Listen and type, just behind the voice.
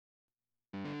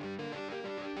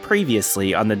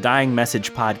Previously on the Dying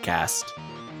Message podcast.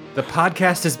 The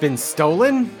podcast has been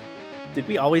stolen? Did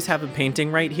we always have a painting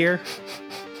right here?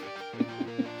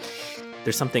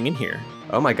 There's something in here.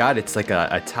 Oh my god, it's like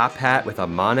a top hat with a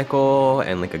monocle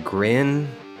and like a grin.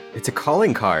 It's a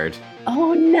calling card.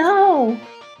 Oh no!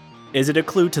 Is it a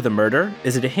clue to the murder?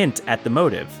 Is it a hint at the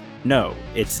motive? No,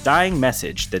 it's Dying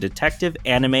Message, the detective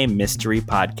anime mystery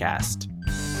podcast.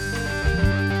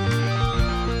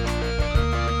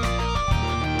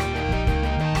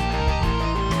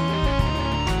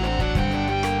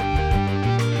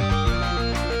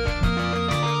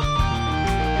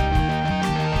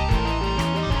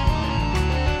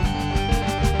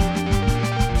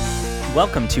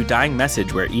 Welcome to Dying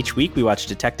Message, where each week we watch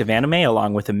detective anime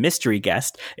along with a mystery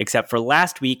guest, except for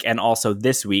last week and also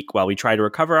this week, while we try to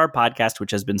recover our podcast,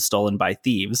 which has been stolen by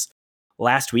thieves.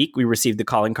 Last week, we received the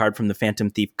calling card from the Phantom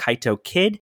Thief Kaito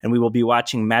Kid, and we will be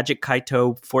watching Magic Kaito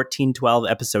 1412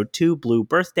 Episode 2, Blue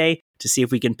Birthday, to see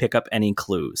if we can pick up any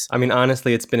clues. I mean,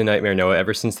 honestly, it's been a nightmare, Noah.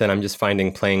 Ever since then, I'm just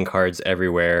finding playing cards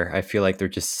everywhere. I feel like they're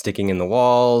just sticking in the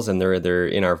walls, and they're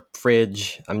in our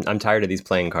fridge. I'm tired of these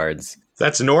playing cards.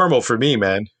 That's normal for me,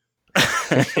 man.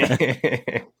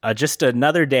 Just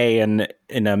another day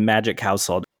in a magic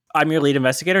household. I'm your lead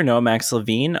investigator, Noah Max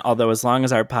Levine, although as long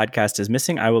as our podcast is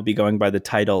missing, I will be going by the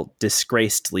title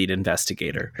Disgraced Lead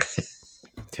Investigator.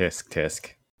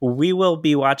 Tisk. We will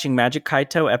be watching Magic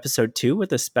Kaito Episode 2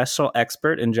 with a special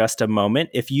expert in just a moment.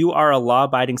 If you are a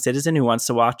law-abiding citizen who wants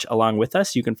to watch along with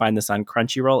us, you can find this on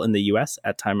Crunchyroll in the US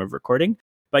at time of recording.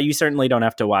 But you certainly don't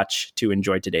have to watch to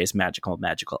enjoy today's magical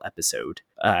episode.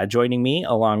 Joining me,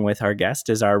 along with our guest,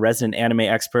 is our resident anime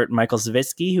expert, Michael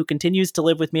Zavitsky, who continues to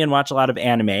live with me and watch a lot of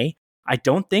anime. I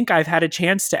don't think I've had a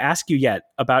chance to ask you yet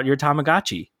about your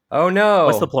Tamagotchi. Oh, no.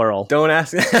 What's the plural? Don't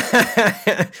ask.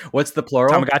 What's the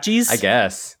plural? Tamagotchis? I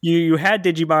guess. You had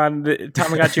Digimon. The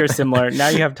Tamagotchi are similar. Now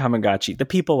you have Tamagotchi. The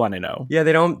people want to know. Yeah,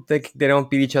 they don't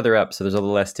beat each other up, so there's a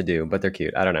little less to do, but they're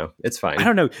cute. I don't know. It's fine. I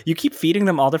don't know. You keep feeding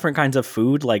them all different kinds of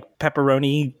food, like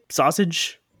pepperoni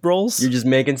sausage rolls. You're just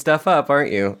making stuff up,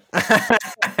 aren't you?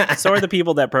 So are the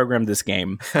people that programmed this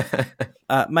game.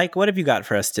 Mike, what have you got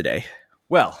for us today?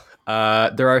 Well,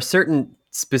 there are certain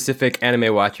specific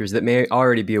anime watchers that may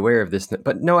already be aware of this,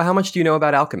 but Noah, how much do you know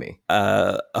about alchemy?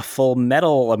 A Full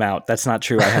Metal amount. That's not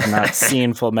true. I have not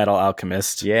seen Full Metal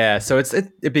Alchemist. Yeah, so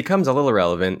it becomes a little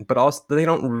irrelevant, but also they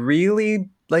don't really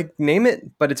name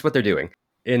it, but it's what they're doing.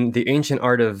 In the ancient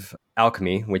art of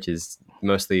alchemy, which is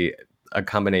mostly a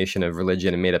combination of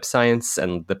religion and made-up science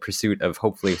and the pursuit of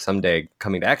hopefully someday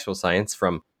coming to actual science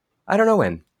from, I don't know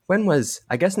when. When was,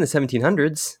 I guess in the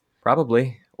 1700s,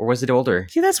 probably. Or was it older?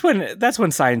 See, that's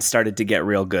when science started to get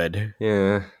real good.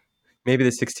 Yeah, maybe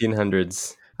the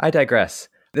 1600s. I digress.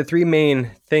 The three main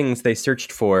things they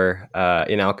searched for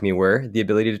in alchemy were the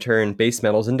ability to turn base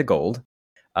metals into gold,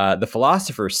 the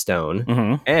Philosopher's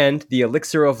Stone, and the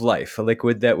Elixir of Life, a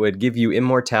liquid that would give you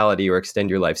immortality or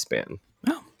extend your lifespan.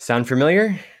 Oh. Sound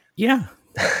familiar? Yeah.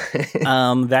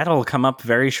 That'll come up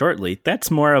very shortly.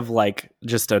 That's more of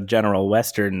just a general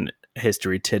Western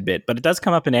history tidbit, but it does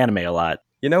come up in anime a lot.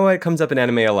 You know what? It comes up in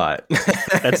anime a lot.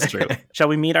 That's true. Shall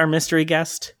we meet our mystery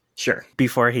guest? Sure.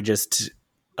 Before he just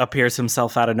appears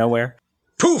himself out of nowhere?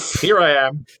 Poof! Here I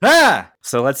am. Ah!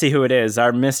 So let's see who it is.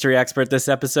 Our mystery expert this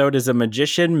episode is a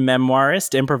magician,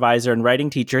 memoirist, improviser, and writing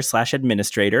teacher /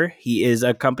 administrator. He is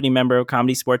a company member of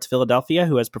Comedy Sports Philadelphia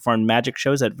who has performed magic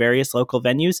shows at various local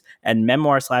venues and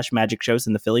memoir / magic shows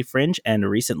in the Philly Fringe and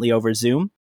recently over Zoom.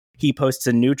 He posts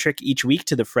a new trick each week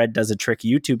to the Fred Does a Trick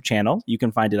YouTube channel. You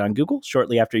can find it on Google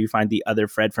shortly after you find the other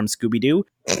Fred from Scooby-Doo.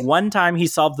 One time he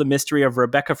solved the mystery of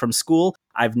Rebecca from school.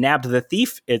 I've nabbed the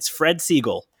thief. It's Fred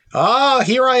Siegel. Ah,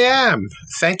 here I am.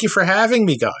 Thank you for having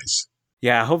me, guys.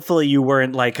 Yeah, hopefully you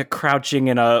weren't crouching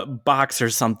in a box or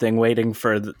something waiting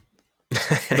for the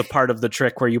part of the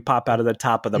trick where you pop out of the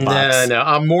top of the box. No,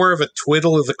 I'm more of a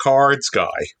twiddle of the cards guy.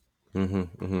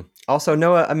 Also,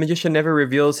 Noah, a magician never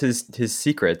reveals his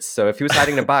secrets, so if he was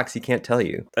hiding in a box, he can't tell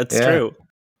you. That's true.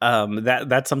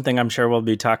 That's something I'm sure we'll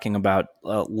be talking about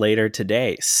later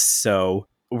today. So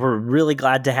we're really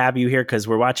glad to have you here because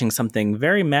we're watching something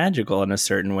very magical in a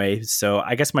certain way. So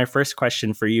I guess my first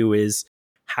question for you is,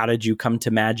 how did you come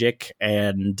to magic?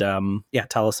 And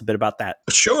tell us a bit about that.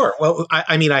 Sure. Well,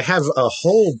 I mean, I have a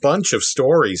whole bunch of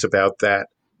stories about that.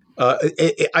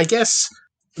 I guess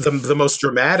the most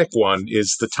dramatic one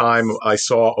is the time I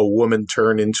saw a woman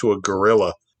turn into a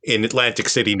gorilla in Atlantic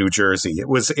City, New Jersey. It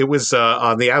was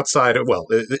on the outside of,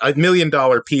 $1 million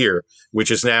pier,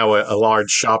 which is now a large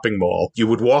shopping mall. You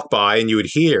would walk by and you would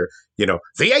hear,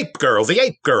 the ape girl, the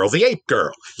ape girl, the ape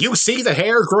girl. You see the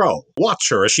hair grow. Watch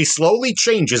her as she slowly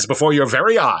changes before your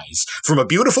very eyes from a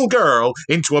beautiful girl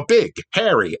into a big,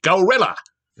 hairy gorilla.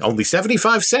 Only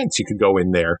 75 cents you could go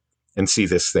in there and see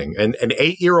this thing. And an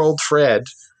 8-year-old Fred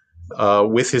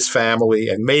with his family,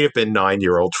 and may have been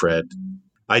 9-year-old Fred.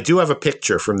 I do have a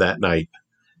picture from that night,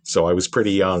 so I was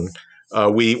pretty young.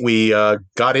 We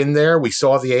got in there, we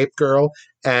saw the ape girl,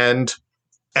 and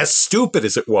as stupid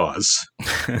as it was,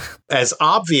 as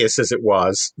obvious as it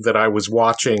was that I was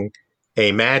watching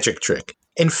a magic trick.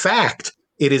 In fact,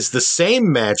 it is the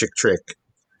same magic trick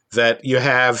that you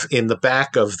have in the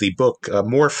back of the book,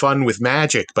 More Fun with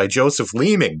Magic by Joseph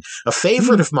Leeming, a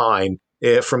favorite of mine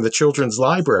from the children's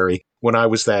library when I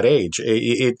was that age.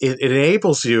 It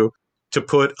enables you to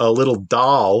put a little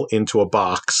doll into a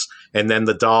box, and then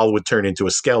the doll would turn into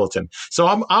a skeleton. So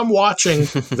I'm watching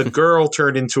the girl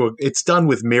turn into it's done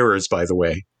with mirrors, by the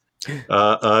way.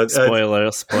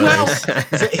 Spoilers. Well,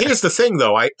 here's the thing,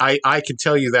 though. I can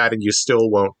tell you that, and you still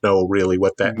won't know really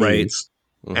what that means.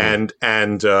 Mm-hmm.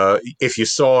 And if you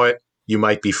saw it, you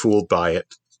might be fooled by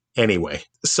it anyway.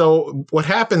 So what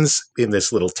happens in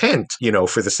this little tent,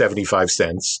 for the 75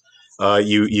 cents,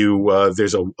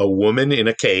 there's a woman in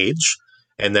a cage,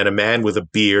 and then a man with a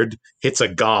beard hits a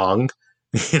gong,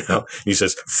 he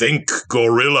says, "Think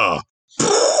gorilla."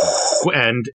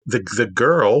 And the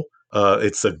girl,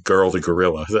 it's a girl to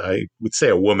gorilla. I would say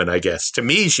a woman, I guess. To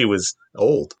me, she was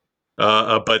old.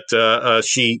 But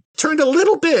she turned a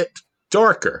little bit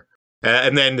darker.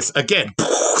 And then again,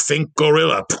 think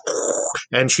gorilla.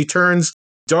 And she turns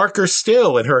darker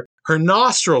still, and her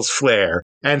nostrils flare,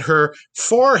 and her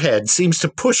forehead seems to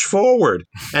push forward,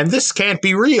 and this can't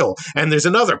be real. And there's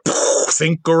another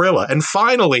think gorilla. And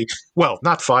finally, well,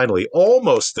 not finally,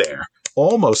 almost there.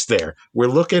 We're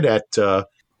looking at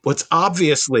what's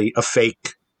obviously a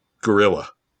fake gorilla,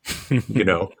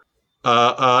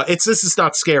 This is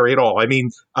not scary at all. I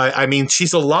mean,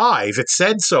 she's alive. It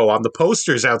said so on the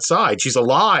posters outside. She's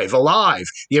alive.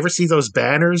 You ever see those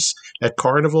banners at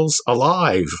carnivals?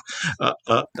 Alive.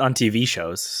 On TV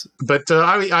shows. But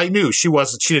I knew she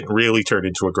didn't really turn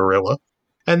into a gorilla.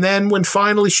 And then when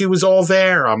finally she was all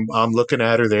there, I'm looking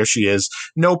at her. There she is.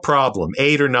 No problem.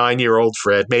 8 or 9-year-old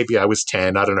Fred. Maybe I was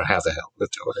 10. I don't know how the hell.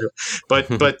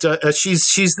 But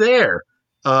she's there.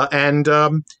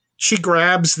 And she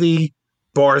grabs the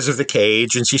bars of the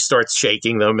cage and she starts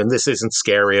shaking them, and this isn't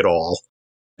scary at all.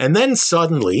 And then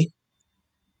suddenly,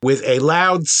 with a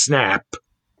loud snap,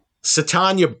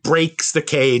 Satanya breaks the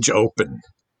cage open.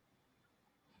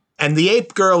 And the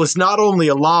ape girl is not only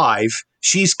alive,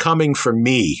 she's coming for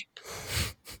me.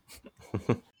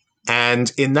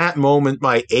 And in that moment,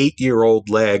 my 8-year-old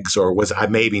legs, or was I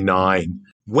maybe 9,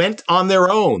 went on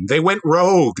their own. They went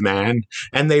rogue, man,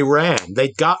 and they ran.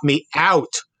 They got me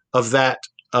out of that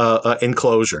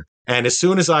enclosure. And as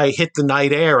soon as I hit the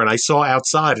night air and I saw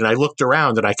outside and I looked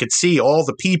around and I could see all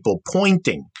the people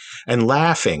pointing and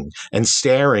laughing and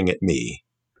staring at me,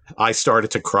 I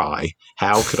started to cry.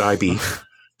 How could I be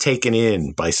taken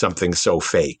in by something so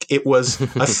fake? It was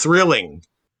a thrilling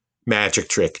magic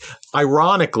trick.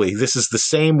 Ironically, this is the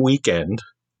same weekend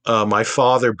my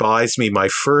father buys me my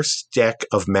first deck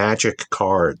of magic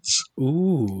cards.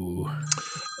 Ooh.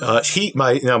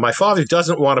 My father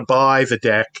doesn't want to buy the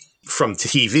deck from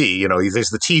TV. There's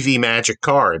the TV magic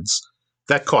cards.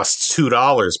 That costs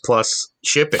 $2 plus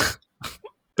shipping.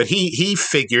 But he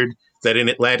figured that in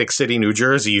Atlantic City, New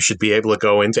Jersey, you should be able to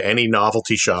go into any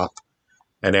novelty shop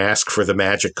and ask for the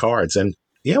magic cards. And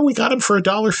yeah, we got them for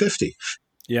 $1.50.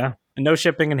 Yeah. And no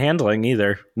shipping and handling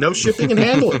either. No shipping and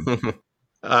handling.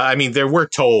 There were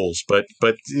tolls, but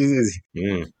the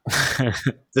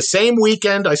same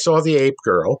weekend I saw the ape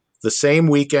girl, the same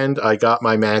weekend I got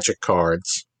my magic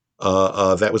cards.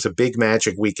 That was a big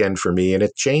magic weekend for me, and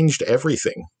it changed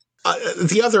everything.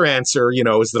 The other answer,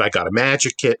 is that I got a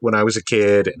magic kit when I was a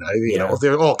kid, and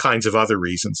there are all kinds of other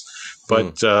reasons.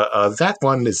 But that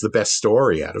one is the best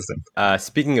story out of them.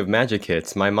 Speaking of magic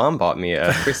kits, my mom bought me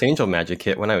a Chris Angel magic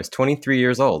kit when I was 23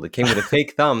 years old. It came with a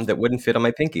fake thumb that wouldn't fit on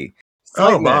my pinky.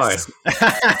 My!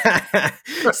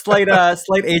 Slight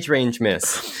age range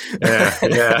miss.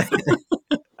 Yeah.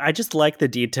 I just like the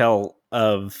detail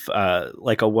of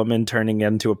like a woman turning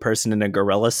into a person in a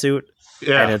gorilla suit.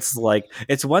 Yeah. And it's like,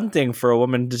 it's one thing for a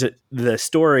woman the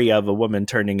story of a woman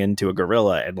turning into a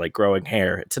gorilla and like growing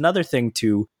hair. It's another thing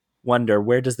to wonder,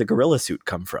 where does the gorilla suit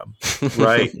come from?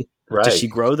 Right. Does she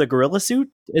grow the gorilla suit?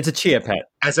 It's a chia pet.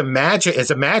 As a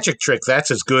magic trick,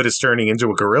 that's as good as turning into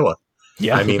a gorilla.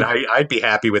 Yeah. I'd be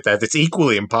happy with that. It's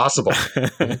equally impossible.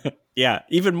 Yeah,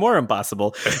 even more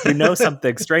impossible.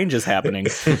 Something strange is happening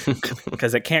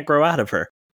because it can't grow out of her.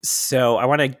 So I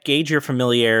want to gauge your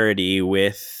familiarity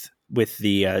with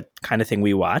the kind of thing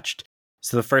we watched.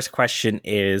 So the first question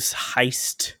is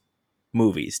heist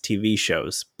movies, TV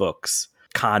shows, books,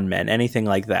 con men, anything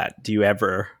like that. Do you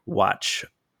ever watch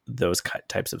those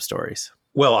types of stories?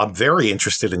 Well, I'm very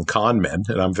interested in con men,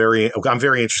 and I'm very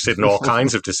interested in all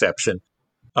kinds of deception.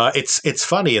 It's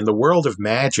funny in the world of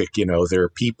magic. There are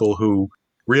people who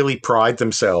really pride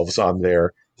themselves on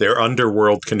their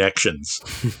underworld connections,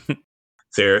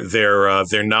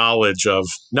 their knowledge of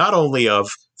not only of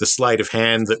the sleight of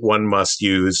hand that one must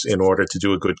use in order to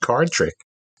do a good card trick,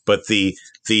 but the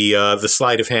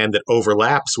sleight of hand that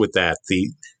overlaps with that.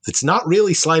 It's not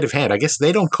really sleight of hand. I guess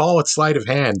they don't call it sleight of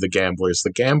hand. The gamblers,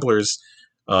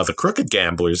 the crooked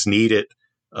gamblers need it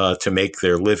to make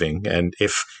their living. And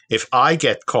if I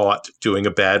get caught doing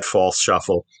a bad false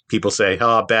shuffle, people say,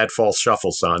 bad false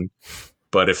shuffle, son.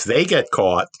 But if they get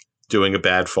caught doing a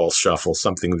bad false shuffle,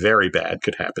 something very bad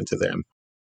could happen to them.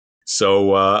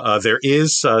 So there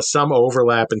is some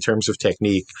overlap in terms of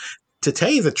technique. To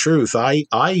tell you the truth, I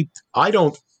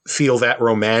don't feel that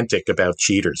romantic about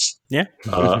cheaters. Yeah.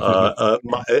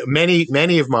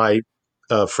 Many of my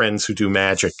friends who do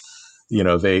magic,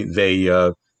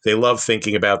 they love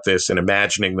thinking about this and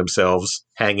imagining themselves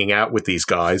hanging out with these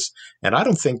guys. And I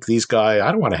don't think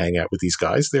I don't want to hang out with these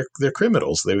guys. They're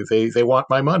criminals. They want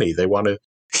my money. They want to,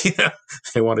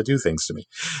 they want to do things to me.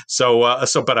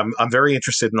 But I'm very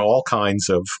interested in all kinds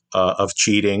of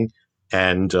cheating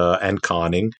and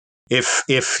conning.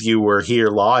 If you were here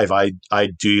live,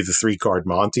 I'd do you the 3-card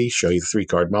Monty, show you the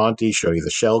 3-card Monty, show you the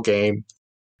shell game,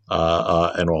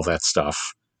 and all that stuff.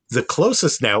 The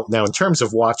closest now in terms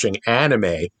of watching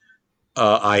anime,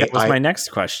 that was my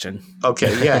next question.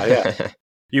 Okay, yeah.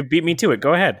 You beat me to it.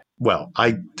 Go ahead. Well,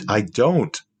 I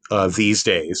don't these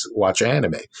days watch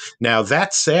anime. Now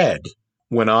that said,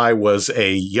 when I was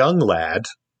a young lad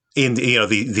in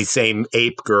the same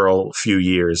Ape Girl few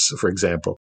years, for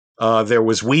example, there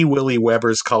was Wee Willie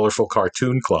Weber's Colorful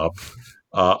Cartoon Club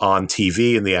on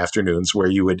TV in the afternoons, where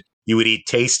you would eat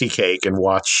tasty cake and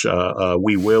watch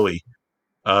Wee Willie.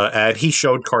 And he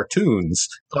showed cartoons.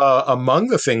 Among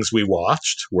the things we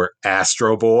watched were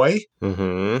Astro Boy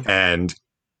and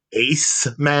Ace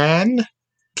Man,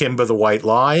 Kimba the White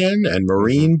Lion, and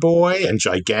Marine Boy, and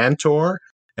Gigantor.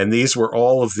 And these were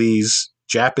all of these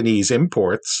Japanese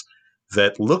imports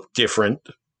that looked different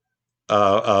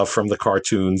from the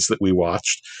cartoons that we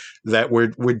watched, that were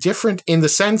different in the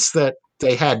sense that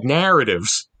they had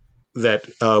narratives that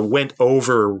went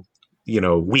over,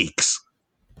 weeks.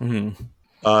 Mm-hmm.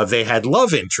 They had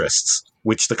love interests,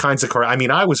 which the kinds of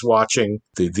I was watching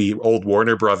the old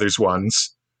Warner Brothers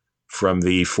ones from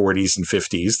the 40s and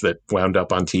 50s that wound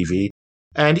up on TV,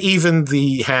 and even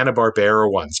the Hanna-Barbera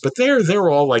ones. But they're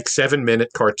all like 7-minute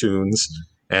cartoons,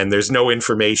 and there's no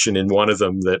information in one of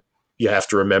them that you have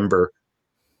to remember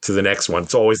to the next one.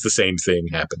 It's always the same thing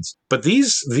happens. But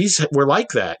these were like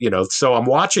that, So I'm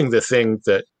watching the thing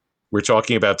that we're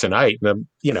talking about tonight, and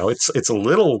it's a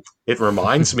little. It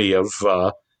reminds me of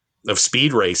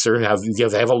Speed Racer. They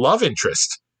have a love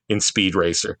interest in Speed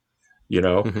Racer.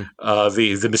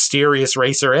 The mysterious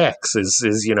Racer X is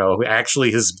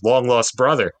actually his long lost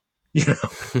brother.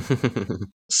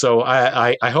 So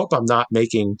I hope I'm not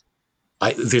making.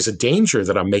 There's a danger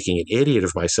that I'm making an idiot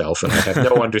of myself, and I have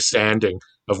no understanding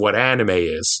of what anime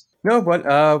is. No, but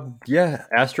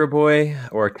Astro Boy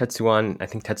or Tetsuan. I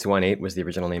think Tetsuan 8 was the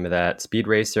original name of that. Speed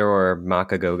Racer or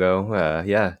Maka Go-Go.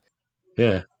 Yeah.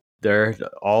 They're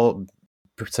all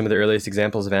some of the earliest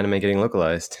examples of anime getting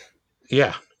localized.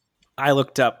 Yeah. I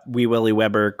looked up Wee Willie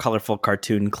Weber Colorful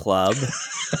Cartoon Club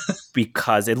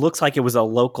because it looks like it was a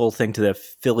local thing to the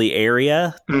Philly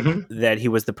area, that he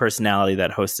was the personality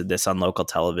that hosted this on local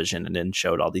television and then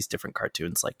showed all these different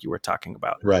cartoons like you were talking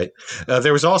about. Right.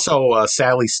 There was also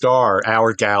Sally Starr,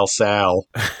 our gal Sal,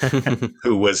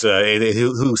 who was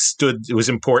who was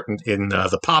important in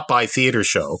the Popeye theater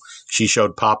show. She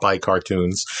showed Popeye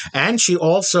cartoons, and she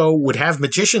also would have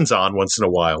magicians on once in a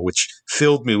while, which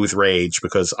filled me with rage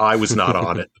because I was not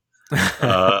on it.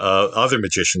 Other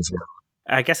magicians were.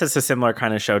 I guess it's a similar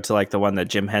kind of show to like the one that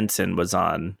Jim Henson was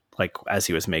on, like as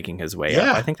he was making his way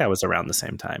up. I think that was around the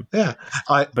same time. Yeah.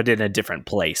 But in a different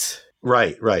place.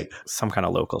 Right. Some kind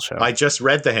of local show. I just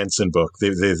read the Henson book.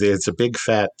 It's a big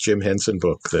fat Jim Henson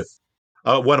book that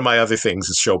one of my other things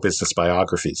is show business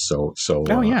biographies. So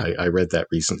I read that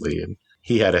recently, and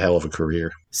he had a hell of a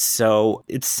career. So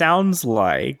it sounds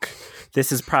like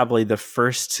this is probably the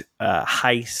first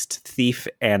heist thief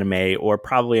anime, or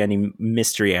probably any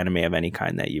mystery anime of any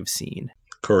kind that you've seen.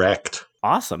 Correct.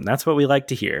 Awesome. That's what we like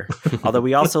to hear. Although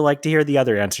we also like to hear the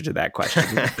other answer to that question.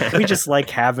 We just like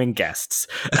having guests.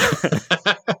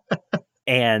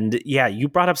 And yeah, you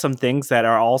brought up some things that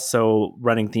are also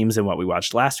running themes in what we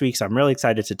watched last week. So I'm really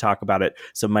excited to talk about it.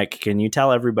 So Mike, can you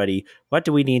tell everybody, what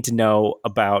do we need to know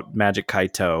about Magic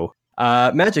Kaito?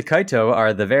 Magic Kaito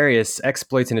are the various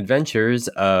exploits and adventures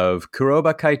of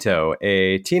Kuroba Kaito,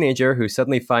 a teenager who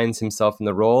suddenly finds himself in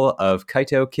the role of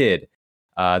Kaito Kid,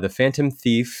 the phantom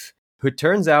thief who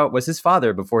turns out was his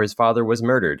father before his father was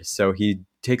murdered. So he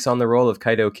takes on the role of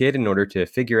Kaito Kid in order to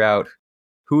figure out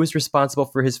who is responsible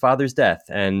for his father's death.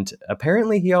 And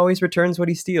apparently he always returns what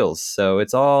he steals. So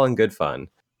it's all in good fun.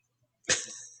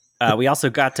 We also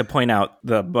got to point out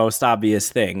the most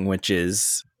obvious thing, which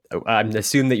is... I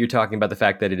assume that you're talking about the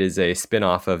fact that it is a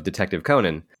spin-off of Detective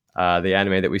Conan, the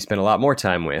anime that we spent a lot more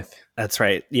time with. That's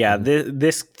right. Yeah,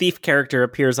 this thief character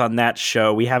appears on that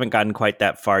show. We haven't gotten quite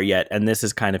that far yet, and this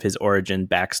is kind of his origin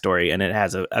backstory, and it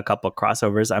has a couple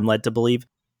crossovers, I'm led to believe.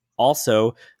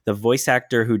 Also, the voice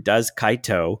actor who does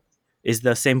Kaito is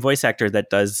the same voice actor that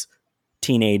does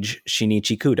teenage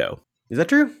Shinichi Kudo. Is that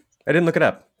true? I didn't look it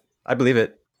up. I believe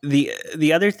it.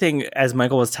 The other thing, as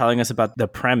Michael was telling us about the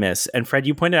premise, and Fred,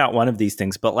 you pointed out one of these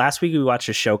things, but last week we watched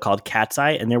a show called Cat's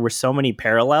Eye, and there were so many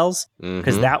parallels,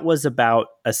 because that was about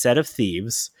a set of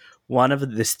thieves.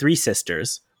 There's three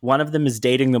sisters. One of them is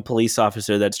dating the police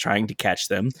officer that's trying to catch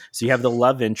them. So you have the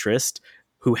love interest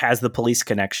who has the police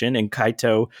connection, and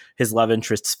Kaito, his love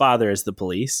interest's father, is the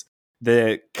police.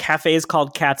 The cafe is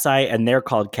called Cat's Eye, and they're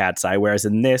called Cat's Eye, whereas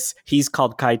in this, he's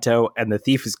called Kaito, and the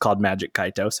thief is called Magic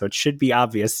Kaito, so it should be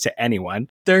obvious to anyone.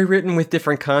 They're written with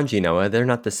different kanji, Noah. They're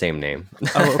not the same name.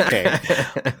 Oh, okay.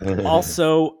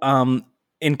 Also,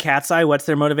 in Cat's Eye, what's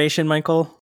their motivation,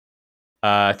 Michael?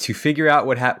 To figure out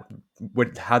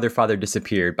how their father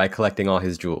disappeared by collecting all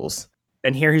his jewels.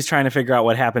 And here he's trying to figure out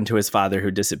what happened to his father who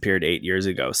disappeared 8 years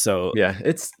ago. So yeah,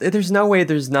 there's no way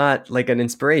there's not like an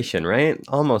inspiration, right?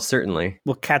 Almost certainly.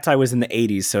 Well, Cat's Eye was in the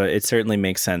 80s, so it certainly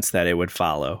makes sense that it would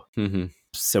follow. Mm-hmm.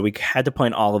 So we had to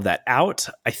point all of that out.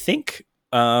 I think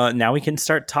now we can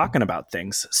start talking about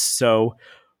things. So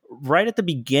right at the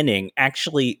beginning,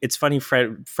 actually, it's funny,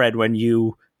 Fred, when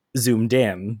you zoomed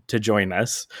in to join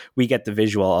us, we get the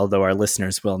visual, although our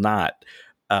listeners will not.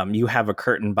 You have a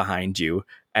curtain behind you.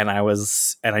 And I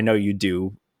know you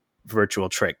do virtual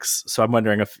tricks. So I'm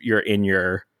wondering if you're in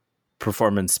your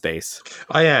performance space.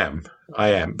 I am.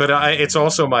 But it's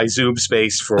also my Zoom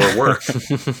space for work.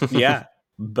 Yeah.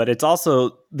 But it's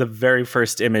also the very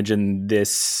first image in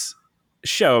this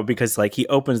show because like he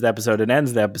opens the episode and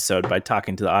ends the episode by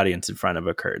talking to the audience in front of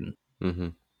a curtain. Mm-hmm.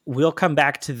 We'll come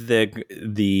back to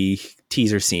the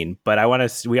teaser scene, but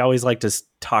we always like to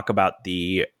talk about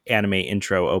the anime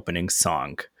intro opening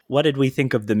song. What did we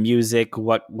think of the music?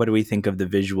 What do we think of the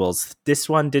visuals? This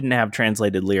one didn't have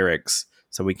translated lyrics,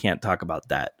 so we can't talk about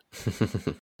that.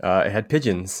 It had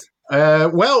pigeons.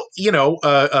 Cuts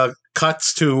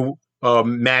to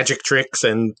magic tricks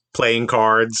and playing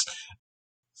cards.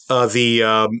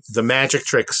 The magic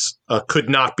tricks could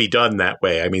not be done that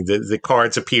way. I mean, the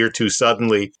cards appear too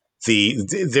suddenly.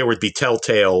 There would be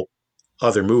telltale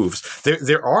other moves.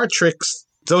 There are tricks.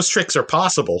 Those tricks are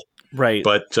possible. Right.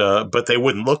 But they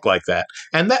wouldn't look like that.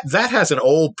 And that has an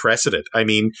old precedent. I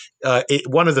mean,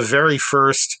 one of the very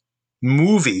first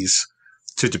movies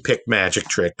to depict magic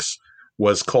tricks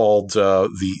was called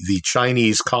the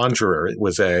Chinese Conjurer. It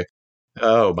was a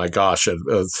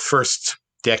first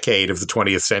decade of the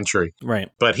 20th century. Right.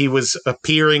 But he was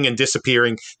appearing and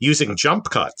disappearing using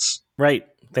jump cuts. Right.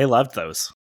 They loved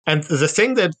those. And the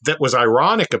thing that was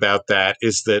ironic about that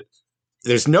is that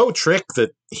there's no trick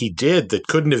that he did that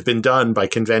couldn't have been done by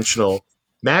conventional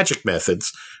magic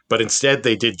methods, but instead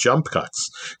they did jump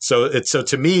cuts. So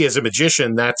to me as a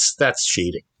magician, that's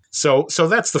cheating. So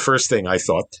that's the first thing I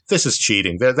thought. This is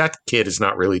cheating. That kid is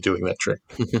not really doing that trick.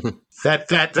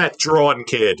 that drawn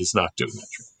kid is not doing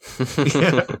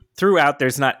that trick. Throughout,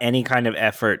 there's not any kind of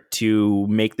effort to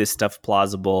make this stuff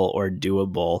plausible or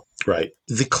doable. Right.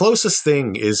 The closest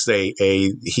thing is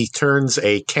he turns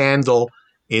a candle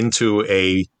into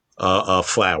a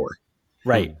flower.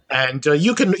 Right. And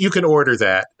you can order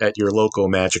that at your local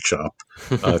magic shop,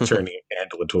 turning a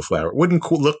candle into a flower. It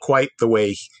wouldn't look quite the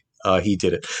way he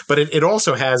did it. But it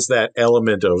also has that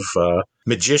element of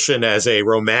magician as a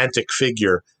romantic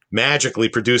figure magically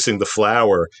producing the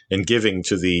flower and giving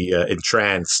to the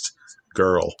entranced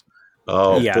girl.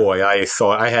 Oh, yeah. Boy, I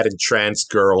thought I had entranced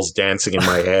girls dancing in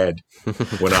my head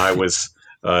when I was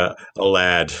a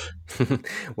lad.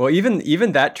 Well,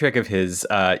 even that trick of his,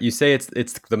 you say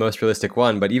it's the most realistic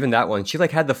one, but even that one, she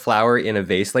like had the flower in a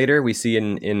vase later. We see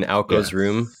in Aoko's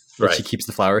room but Right. she keeps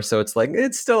the flower. So it's like,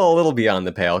 it's still a little beyond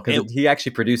the pale because he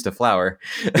actually produced a flower.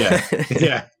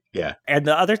 Yeah. Yeah. And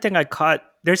the other thing I caught,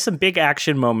 there's some big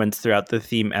action moments throughout the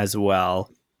theme as well.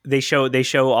 They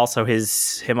show also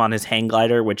him on his hang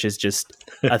glider, which is just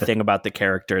a thing about the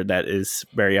character that is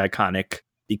very iconic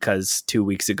because 2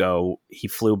 weeks ago he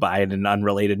flew by in an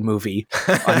unrelated movie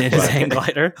on his hang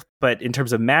glider. But in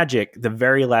terms of magic, the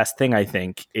very last thing I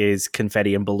think is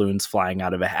confetti and balloons flying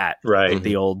out of a hat. Right.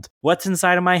 The old "What's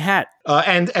inside of my hat?"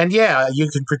 And yeah, you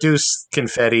can produce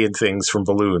confetti and things from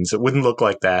balloons. It wouldn't look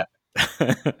like that.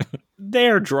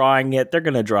 They're drawing it. They're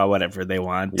going to draw whatever they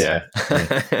want. Yeah.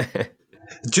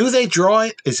 Do they draw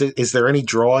it? Is there any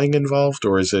drawing involved,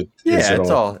 or is it? Yeah, is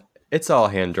it it's all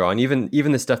hand drawn. Even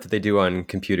the stuff that they do on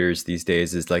computers these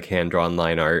days is like hand drawn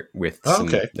line art with some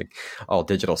like all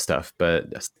digital stuff. But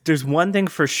there's one thing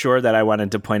for sure that I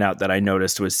wanted to point out that I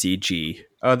noticed was CG.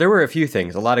 There were a few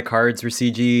things. A lot of cards were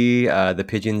CG. The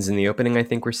pigeons in the opening, I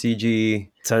think, were CG.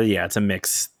 So yeah, it's a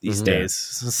mix these days.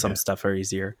 Some stuff are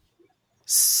easier.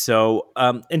 So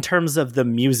in terms of the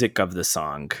music of the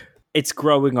song, it's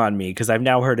growing on me because I've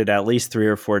now heard it at least 3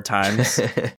 or 4 times.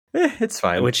 It's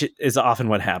fine. Which is often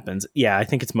what happens. Yeah, I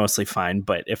think it's mostly fine.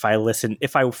 But if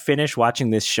I finish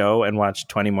watching this show and watch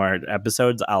 20 more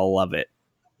episodes, I'll love it.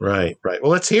 Right.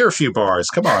 Well, let's hear a few bars.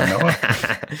 Come on, Noah.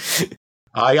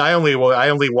 I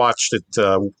only watched it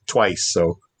twice,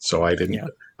 so I didn't. Yeah.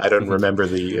 I don't remember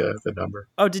the number.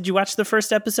 Oh, did you watch the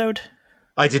first episode?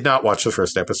 I did not watch the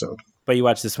first episode. But you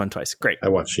watched this one twice. Great. I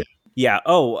watched it. Yeah.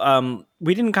 Oh,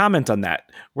 we didn't comment on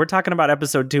that. We're talking about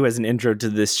episode 2 as an intro to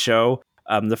this show.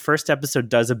 The first episode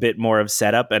does a bit more of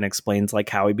setup and explains like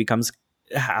how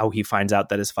he finds out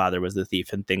that his father was the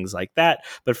thief and things like that.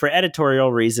 But for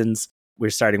editorial reasons, we're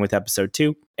starting with episode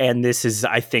 2. And this is,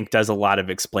 I think, does a lot of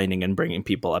explaining and bringing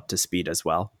people up to speed as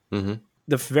well. Mm-hmm.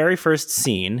 The very first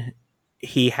scene,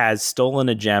 he has stolen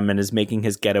a gem and is making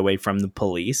his getaway from the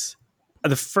police.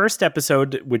 The first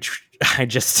episode, which I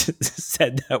just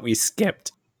said that we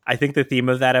skipped, I think the theme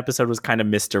of that episode was kind of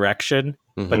misdirection,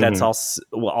 but that's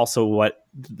also what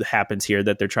happens here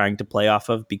that they're trying to play off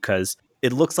of, because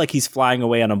it looks like he's flying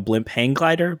away on a blimp hang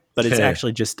glider, but it's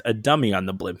actually just a dummy on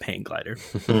the blimp hang glider.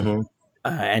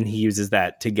 And he uses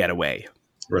that to get away.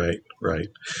 Right.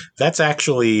 That's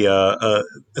actually,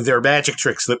 there are magic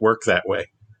tricks that work that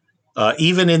way.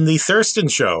 Even in the Thurston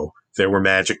show, there were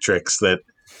magic tricks that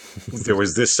there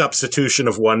was this substitution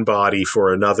of one body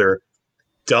for another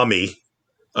dummy,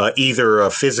 either a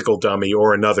physical dummy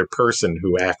or another person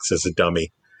who acts as a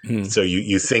dummy. So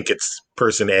you think it's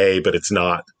person A, but it's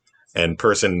not. And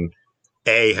person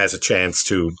A has a chance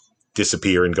to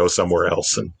disappear and go somewhere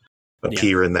else and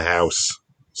appear in the house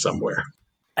somewhere.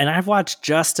 And I've watched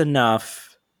just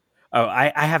enough. Oh,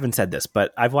 I haven't said this,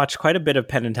 but I've watched quite a bit of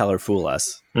Penn and Teller Fool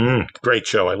Us. Great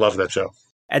show. I love that show.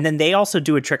 And then they also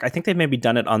do a trick. I think they've maybe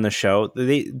done it on the show.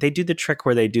 They do the trick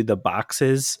where they do the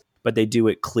boxes, but they do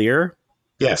it clear.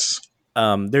 Yes.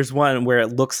 There's one where it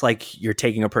looks like you're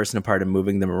taking a person apart and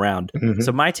moving them around.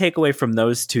 So my takeaway from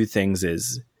those two things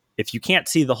is if you can't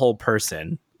see the whole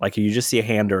person, like you just see a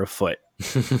hand or a foot.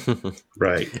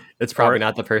 Right. It's probably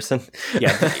not the person.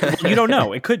 Yeah. You don't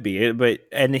know. It could be.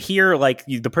 And here, like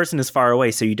the person is far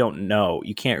away, so you don't know.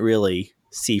 You can't really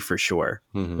see for sure.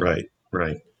 Right.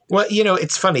 Well,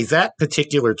 it's funny. That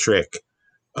particular trick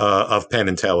of Penn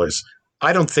and Teller's,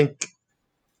 I don't think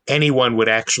anyone would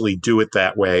actually do it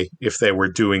that way if they were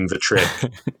doing the trick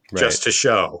just to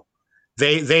show.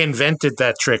 They invented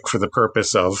that trick for the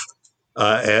purpose of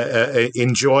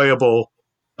enjoyable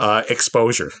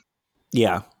exposure.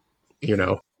 Yeah.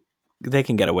 They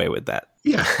can get away with that.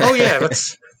 Yeah. Oh, yeah.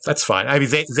 That's fine. I mean,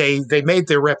 they made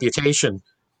their reputation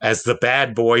as the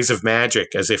bad boys of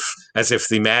magic, as if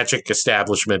the magic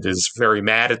establishment is very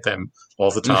mad at them all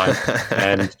the time.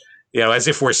 And, as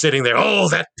if we're sitting there, oh,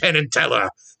 that Penn and Teller,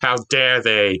 how dare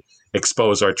they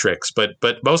expose our tricks. But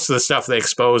most of the stuff they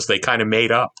exposed, they kind of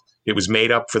made up. It was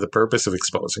made up for the purpose of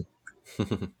exposing.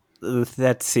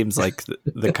 That seems like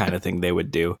the kind of thing they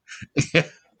would do.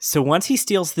 So once he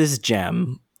steals this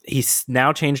gem, he's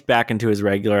now changed back into his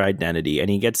regular identity,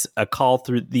 and he gets a call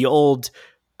through the old...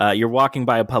 you're walking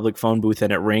by a public phone booth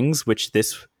and it rings, which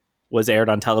this was aired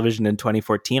on television in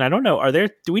 2014. I don't know.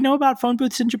 Do we know about phone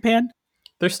booths in Japan?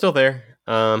 They're still there.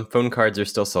 Phone cards are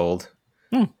still sold.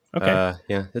 Okay.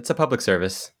 Yeah, it's a public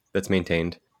service that's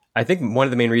maintained. I think one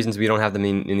of the main reasons we don't have them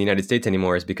in the United States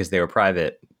anymore is because they were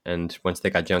private. And once they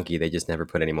got junky, they just never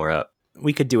put any more up.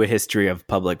 We could do a history of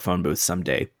public phone booths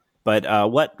someday. But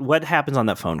what happens on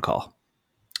that phone call?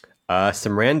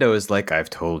 Some randos like, I've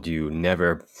told you,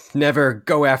 never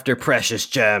go after precious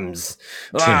gems.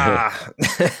 Which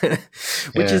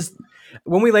is,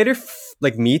 When we later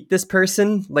meet this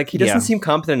person, like he doesn't Yeah. seem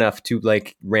competent enough to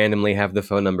like randomly have the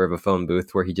phone number of a phone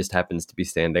booth where he just happens to be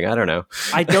standing. I don't know.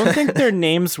 I don't think their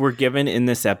names were given in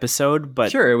this episode,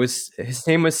 but Sure, his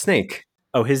name was Snake.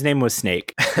 oh, his name was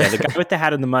Snake. Yeah, the guy with the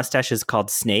hat and the mustache is called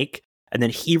Snake, and then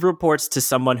he reports to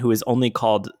someone who is only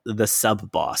called the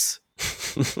sub boss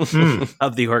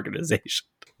of the organization.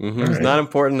 It's not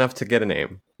important enough to get a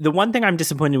name. The one thing I'm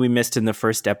disappointed we missed in the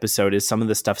first episode is some of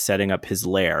the stuff setting up his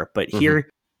lair. But here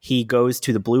he goes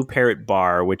to the Blue Parrot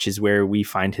Bar, which is where we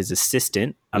find his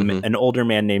assistant, an older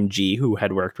man named G, who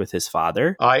had worked with his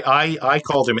father. I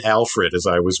called him Alfred as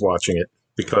I was watching it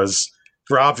because,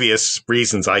 for obvious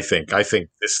reasons, I think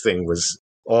this thing was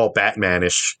all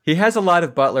Batmanish. He has a lot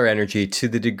of butler energy to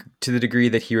the degree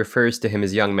that he refers to him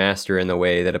as young master in the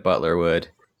way that a butler would.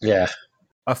 Yeah.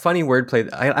 A funny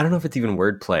wordplay. I don't know if it's even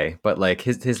wordplay, but like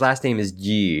his last name is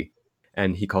G,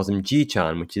 and he calls him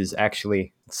G-chan, which is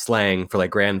actually slang for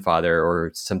like grandfather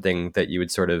or something that you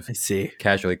would sort of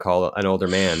casually call an older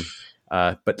man.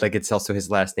 But like it's also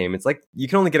his last name. It's like you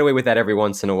can only get away with that every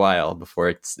once in a while before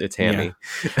it's hammy.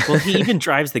 Yeah. Well, he even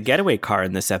drives the getaway car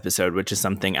in this episode, which is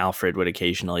something Alfred would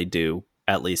occasionally do,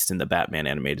 at least in the Batman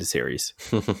animated series.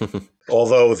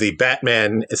 Although the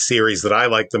Batman series that I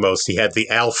like the most, he had the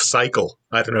Alf cycle.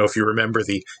 I don't know if you remember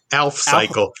the Alf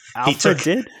cycle. Alfred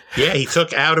did? Yeah, he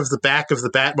took out of the back of the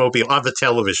Batmobile on the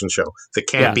television show, the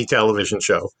campy television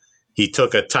show. He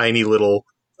took a tiny little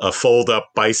fold-up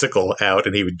bicycle out,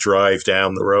 and he would drive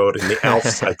down the road in the Alf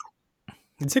cycle.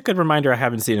 It's a good reminder. I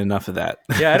haven't seen enough of that.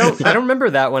 Yeah, I don't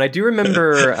remember that one. I do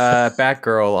remember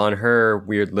Batgirl on her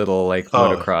weird little like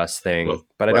motocross thing,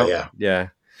 but I don't. Yeah.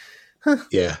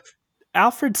 Yeah.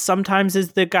 Alfred sometimes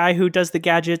is the guy who does the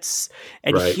gadgets,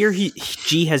 and here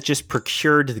G has just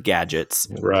procured the gadgets.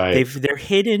 Right. They're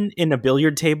hidden in a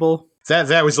billiard table.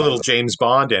 That was a little James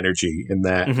Bond energy in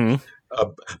that.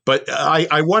 But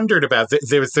I wondered about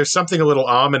there's something a little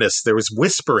ominous. There was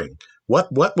whispering.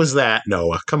 What was that,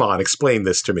 Noah? Come on, explain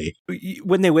this to me.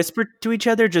 When they whisper to each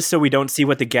other, just so we don't see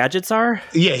what the gadgets are?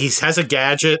 Yeah, he has a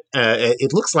gadget.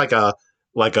 It looks like a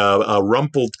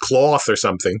rumpled cloth or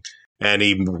something, and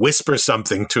he whispers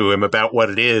something to him about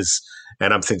what it is.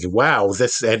 And I'm thinking, wow,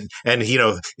 this and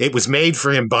it was made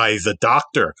for him by the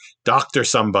doctor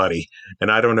somebody.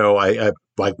 And I don't know, I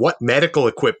like what medical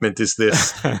equipment is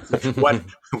this? what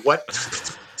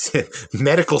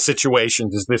medical situation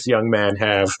does this young man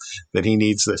have that he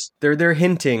needs this? They're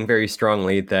hinting very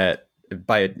strongly that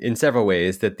in several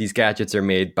ways that these gadgets are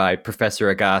made by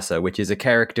Professor Agasa, which is a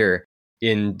character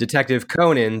in Detective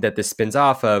Conan that this spins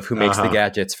off of, who makes the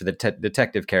gadgets for the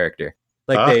detective character.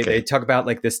 Like they talk about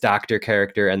like this doctor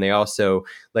character, and they also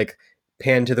like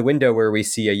pan to the window where we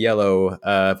see a yellow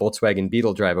Volkswagen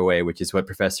Beetle drive away, which is what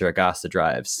Professor Agasa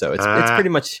drives. So it's pretty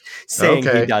much saying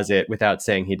he does it without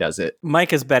saying he does it.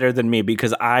 Mike is better than me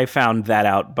because I found that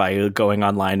out by going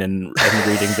online and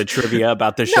reading the trivia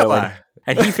about the show.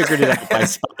 And he figured it out by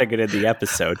spotting it in the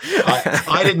episode.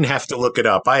 I didn't have to look it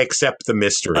up. I accept the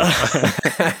mystery.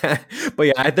 But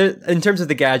yeah, in terms of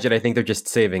the gadget, I think they're just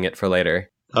saving it for later.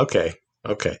 Okay.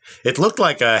 It looked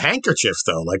like a handkerchief,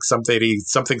 though, like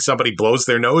something somebody blows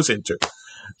their nose into.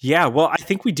 Yeah, well, I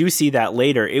think we do see that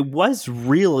later. It was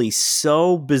really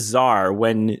so bizarre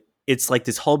when it's like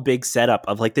this whole big setup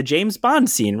of like the James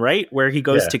Bond scene, right? Where he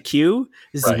goes to Q.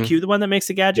 Is Q the one that makes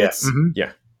the gadgets?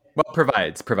 Yeah. Well,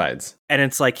 provides. And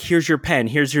it's like, here's your pen,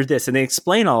 here's your this. And they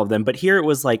explain all of them. But here it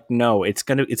was like, no, it's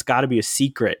got to be a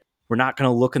secret. We're not going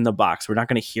to look in the box. We're not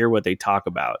going to hear what they talk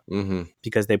about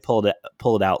because they pull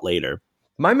it out later.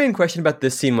 My main question about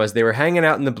this scene was they were hanging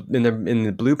out in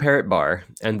the Blue Parrot bar,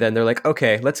 and then they're like,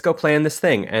 okay, let's go play in this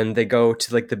thing. And they go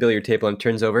to like the billiard table and it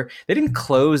turns over. They didn't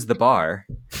close the bar.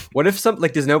 What if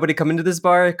does nobody come into this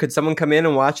bar? Could someone come in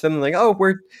and watch them? Like, oh,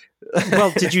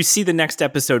 well, did you see the next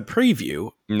episode preview?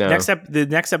 No. The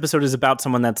next episode is about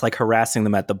someone that's like harassing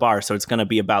them at the bar. So it's going to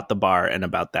be about the bar and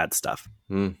about that stuff.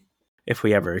 If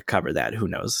we ever cover that, who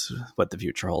knows what the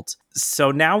future holds. So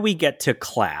now we get to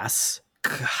class.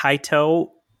 Kaito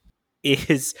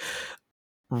is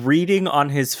reading on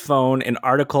his phone an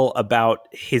article about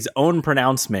his own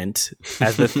pronouncement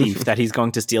as the thief that he's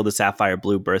going to steal the Sapphire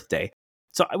Blue birthday.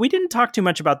 So we didn't talk too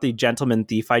much about the gentleman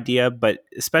thief idea, but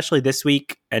especially this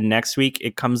week and next week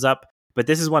it comes up. But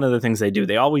this is one of the things they do.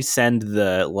 They always send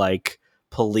the like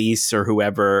police or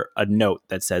whoever a note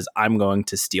that says, I'm going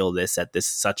to steal this at this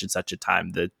such and such a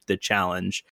time, the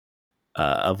challenge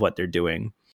of what they're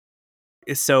doing.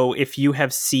 So if you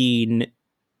have seen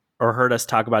or heard us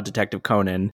talk about Detective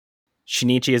Conan,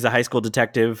 Shinichi is a high school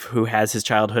detective who has his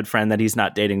childhood friend that he's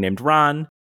not dating named Ron.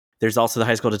 There's also the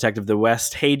high school detective, the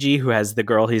West Heiji, who has the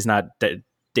girl he's not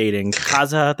dating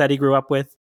Kaza that he grew up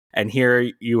with. And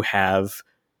here you have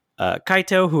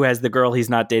Kaito, who has the girl he's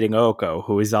not dating, Oko,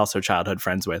 who he's also childhood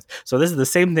friends with. So this is the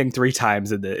same thing 3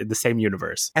 times in the same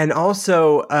universe. And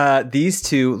also, these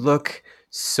two look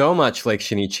so much like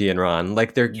Shinichi and Ran.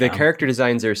 Like their character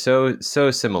designs are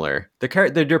so similar.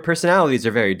 Their personalities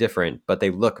are very different, but they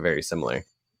look very similar.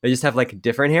 They just have like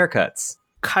different haircuts.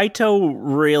 Kaito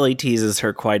really teases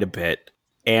her quite a bit,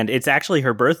 and it's actually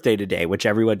her birthday today, which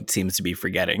everyone seems to be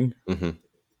forgetting.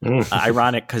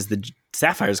 Ironic, because the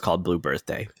Sapphire is called Blue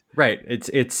Birthday. Right.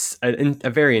 It's a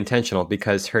very intentional,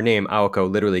 because her name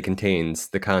Aoko literally contains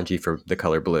the kanji for the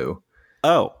color blue.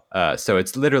 Oh. So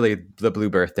it's literally the Blue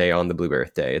Birthday on the Blue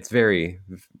Birthday. It's very,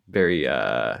 very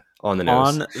on the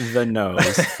nose. On the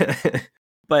nose.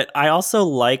 But I also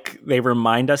like they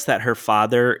remind us that her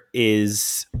father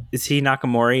is he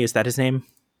Nakamori? Is that his name?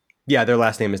 Yeah, their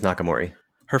last name is Nakamori.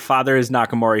 Her father is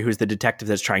Nakamori, who's the detective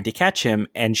that's trying to catch him,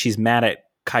 and she's mad at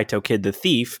Kaito Kid the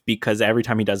thief because every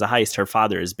time he does a heist, her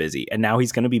father is busy. And now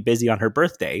he's going to be busy on her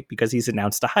birthday because he's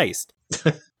announced a heist.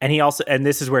 And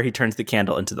this is where he turns the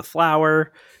candle into the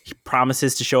flower. He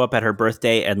promises to show up at her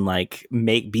birthday and like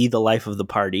be the life of the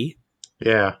party.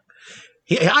 Yeah.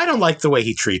 I don't like the way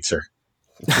he treats her.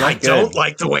 I don't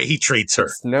like the way he treats her.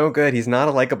 It's no good. He's not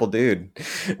a likable dude.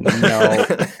 No,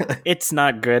 it's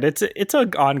not good. It's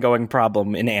an ongoing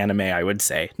problem in anime, I would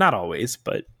say. Not always,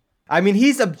 but I mean,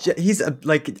 he's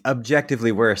like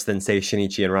objectively worse than, say,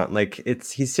 Shinichi and Ran. Like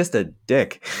he's just a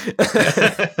dick.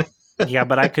 Yeah,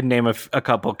 but I could name a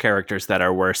couple characters that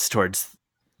are worse towards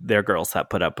their girls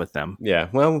that put up with them. Yeah,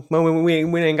 well, we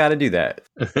ain't got to do that.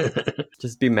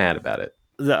 Just be mad about it.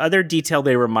 The other detail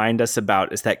they remind us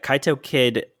about is that Kaito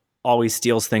Kid always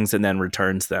steals things and then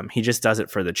returns them. He just does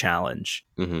it for the challenge.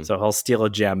 Mm-hmm. So he'll steal a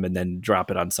gem and then drop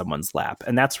it on someone's lap.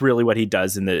 And that's really what he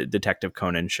does in the Detective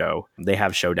Conan show. They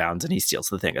have showdowns and he steals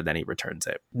the thing and then he returns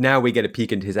it. Now we get a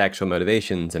peek into his actual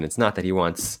motivations, and it's not that he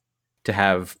wants to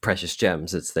have precious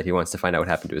gems. It's that he wants to find out what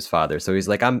happened to his father. So he's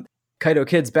like, Kaito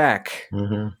Kid's back.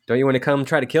 Mm-hmm. Don't you want to come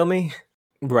try to kill me?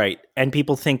 Right. And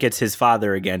people think it's his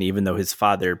father again, even though his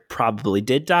father probably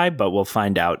did die, but we'll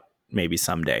find out maybe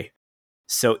someday.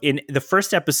 So in the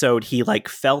first episode, he like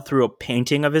fell through a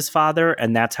painting of his father,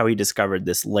 and that's how he discovered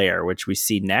this lair, which we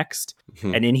see next.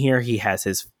 Mm-hmm. And in here, he has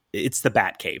it's the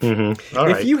Bat Cave. Mm-hmm.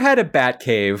 If you had a Bat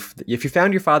Cave, if you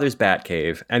found your father's Bat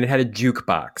Cave and it had a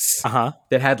jukebox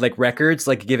that had like records,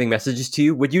 like giving messages to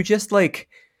you, would you just like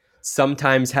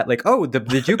sometimes had like, oh, the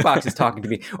jukebox is talking to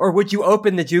me? Or would you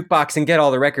open the jukebox and get all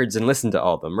the records and listen to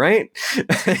all of them, right?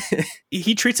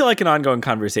 He treats it like an ongoing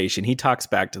conversation. He talks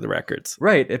back to the records.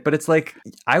 Right. But it's like,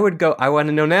 I want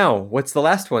to know now, what's the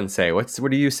last one say? What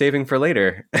are you saving for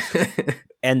later?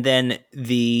 And then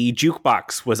the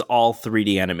jukebox was all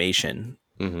 3D animation.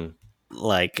 Mm-hmm.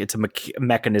 Like it's a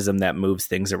mechanism that moves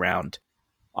things around.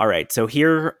 All right. So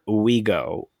here we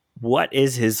go. What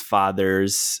is his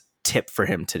father's tip for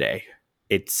him today?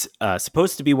 It's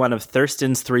supposed to be one of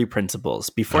Thurston's 3 principles.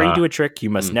 Before you do a trick,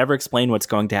 you must never explain what's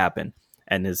going to happen.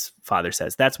 And his father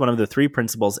says that's one of the 3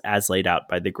 principles as laid out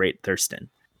by the great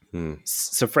Thurston.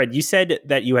 So Fred, you said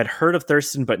that you had heard of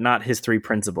Thurston, but not his 3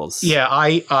 principles. Yeah,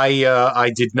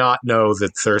 I did not know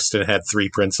that Thurston had 3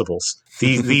 principles.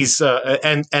 These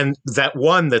and that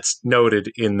one that's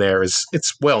noted in there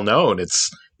it's well known.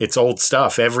 It's old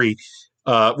stuff. You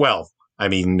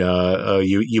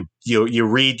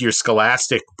read your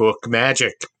Scholastic book,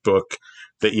 magic book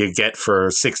that you get for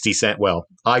 60 cents. Well,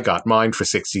 I got mine for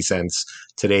 60 cents.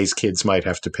 Today's kids might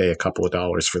have to pay a couple of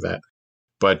dollars for that.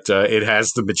 But it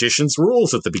has the magician's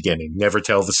rules at the beginning. Never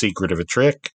tell the secret of a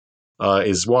trick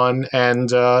is one.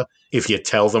 And if you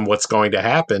tell them what's going to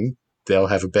happen, they'll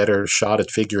have a better shot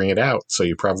at figuring it out. So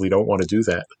you probably don't want to do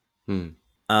that.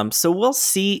 So we'll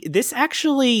see. This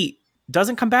actually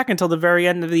doesn't come back until the very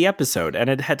end of the episode, and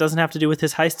it doesn't have to do with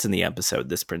his heists in the episode,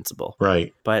 this principle.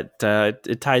 Right. But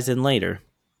it ties in later.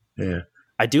 Yeah.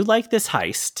 I do like this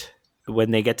heist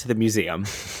when they get to the museum.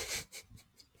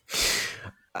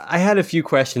 I had a few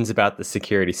questions about the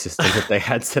security system that they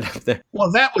had set up there. Well,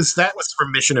 that was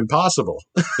from Mission Impossible.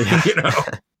 Yeah. You know.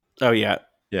 Oh, yeah.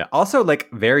 Yeah. Also,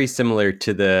 like, very similar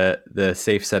to the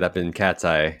safe setup in Cat's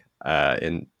Eye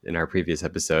in our previous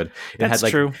episode. It had like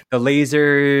true. The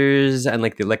lasers and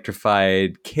like the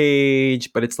electrified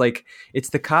cage, but it's like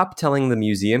it's the cop telling the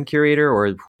museum curator,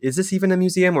 or is this even a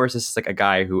museum, or is this like a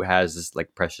guy who has this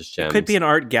like precious gems? It could be an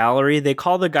art gallery. They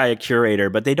call the guy a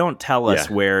curator, but they don't tell us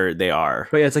where they are.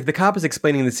 But yeah, it's like the cop is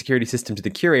explaining the security system to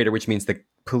the curator, which means the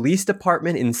police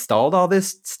department installed all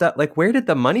this stuff. Like, where did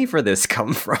the money for this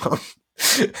come from?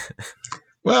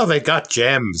 Well, they got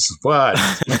gems. What?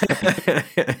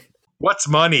 What's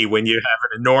money when you have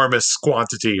an enormous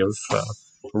quantity of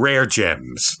rare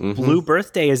gems? Mm-hmm. Blue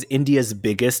Birthday is India's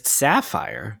biggest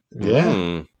sapphire. Yeah.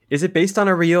 Mm. Is it based on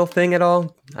a real thing at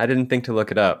all? I didn't think to look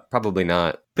it up. Probably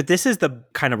not. But this is the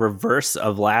kind of reverse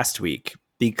of last week,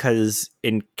 because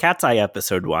in Cat's Eye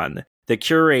episode 1, the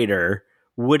curator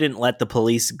wouldn't let the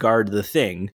police guard the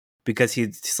thing because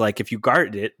he's like, if you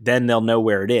guard it, then they'll know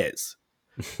where it is.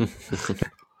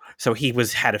 So he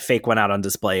had a fake one out on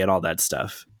display and all that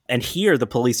stuff. And here the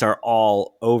police are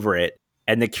all over it.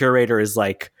 And the curator is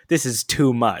like, this is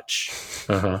too much.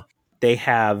 Uh-huh. They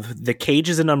have the cage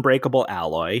is an unbreakable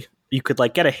alloy. You could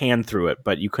like get a hand through it,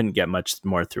 but you couldn't get much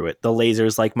more through it. The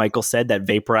lasers, like Michael said, that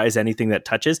vaporize anything that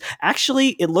touches. Actually,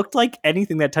 it looked like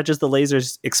anything that touches the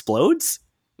lasers explodes.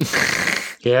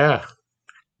 Yeah.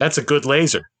 That's a good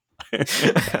laser.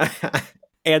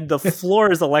 And the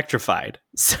floor is electrified.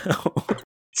 So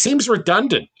Seems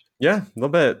redundant. Yeah, a little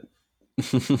bit.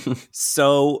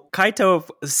 So Kaito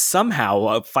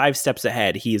somehow 5 steps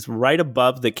ahead. He's right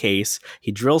above the case.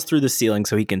 He drills through the ceiling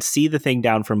so he can see the thing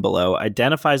down from below,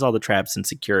 identifies all the traps and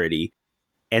security.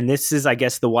 And this is, I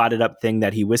guess, the wadded up thing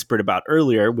that he whispered about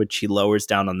earlier, which he lowers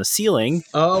down on the ceiling.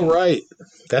 Oh, right.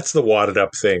 That's the wadded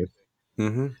up thing.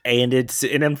 Mm-hmm. And it's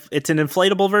an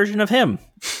inflatable version of him.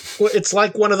 Well, it's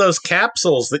like one of those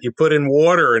capsules that you put in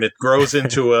water and it grows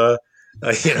into a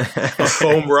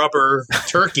foam rubber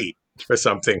turkey or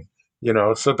something,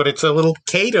 So, but it's a little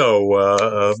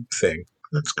Kaito thing.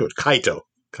 That's good. Kaito.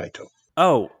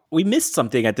 Oh, we missed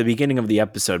something at the beginning of the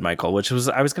episode, Michael, which was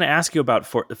I was going to ask you about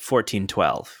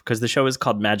 1412 because the show is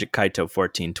called Magic Kaito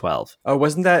 1412. Oh,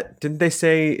 didn't they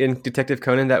say in Detective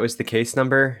Conan that was the case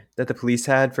number that the police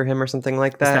had for him or something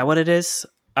like that? Is that what it is?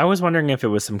 I was wondering if it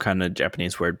was some kind of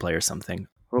Japanese wordplay or something.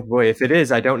 Oh boy, if it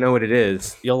is, I don't know what it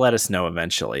is. You'll let us know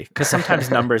eventually, because sometimes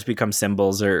numbers become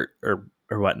symbols or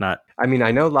whatnot. I mean,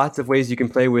 I know lots of ways you can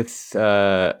play with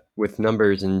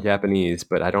numbers in Japanese,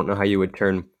 but I don't know how you would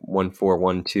turn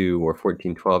 1412 or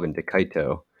 1412 into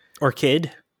Kaito. Or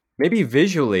kid. Maybe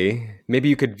visually. Maybe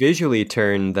you could visually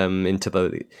turn them into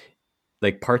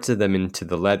parts of them into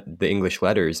the English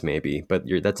letters, maybe. But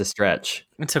that's a stretch.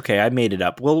 It's okay. I made it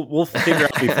up. We'll figure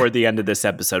out before the end of this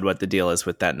episode what the deal is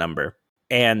with that number.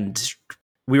 And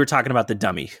we were talking about the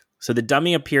dummy. So the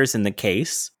dummy appears in the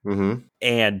case,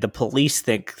 and the police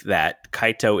think that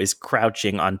Kaito is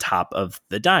crouching on top of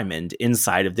the diamond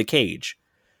inside of the cage.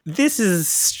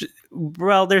 There's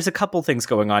a couple things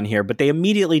going on here, but they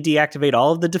immediately deactivate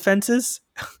all of the defenses.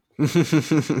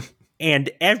 And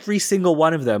every single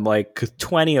one of them, like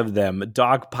 20 of them,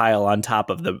 dogpile on top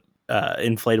of the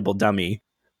inflatable dummy.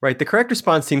 Right. The correct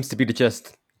response seems to be to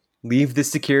just leave the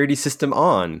security system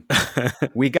on.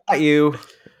 We got you.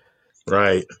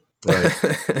 Right.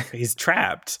 He's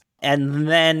trapped. And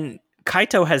then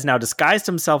Kaito has now disguised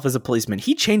himself as a policeman.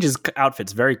 He changes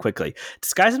outfits very quickly.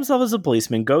 Disguises himself as a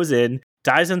policeman, goes in,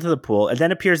 dives into the pool, and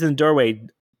then appears in the doorway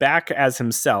back as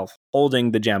himself,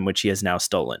 holding the gem, which he has now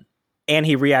stolen. And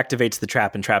he reactivates the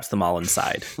trap and traps them all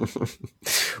inside.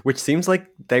 Which seems like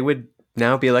they would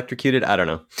now be electrocuted. I don't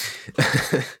know.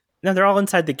 No, they're all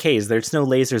inside the cage. There's no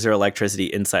lasers or electricity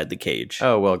inside the cage.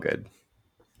 Oh, well, good.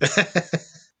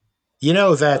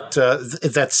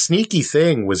 That sneaky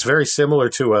thing was very similar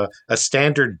to a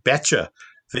standard betcha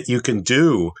that you can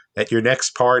do at your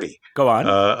next party. Go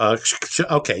on.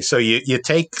 Okay, so you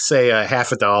take, say, a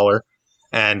 $50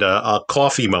 and a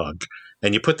coffee mug,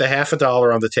 and you put the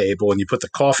 $50 on the table, and you put the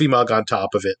coffee mug on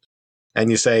top of it, and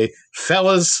you say,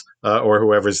 "Fellas," or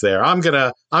whoever's there, I'm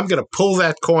gonna pull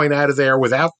that coin out of there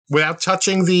without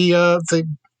touching the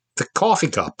coffee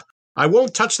cup. I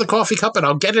won't touch the coffee cup, and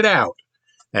I'll get it out.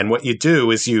 And what you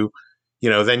do is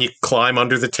then you climb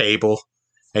under the table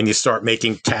and you start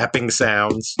making tapping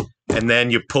sounds, and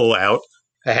then you pull out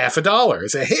a $50.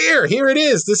 Say, here it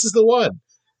is. This is the one.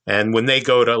 And when they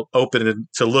go to open it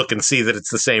to look and see that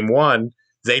it's the same one,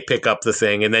 they pick up the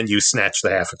thing, and then you snatch the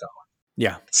 $50.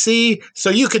 Yeah. See, so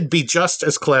you could be just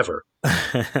as clever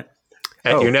at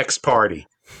your next party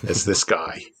as this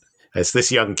guy. As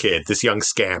this young kid, this young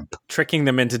scamp. Tricking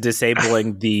them into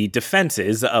disabling the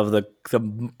defenses of the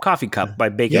coffee cup by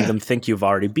making them think you've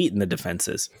already beaten the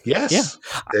defenses. Yes. Yeah.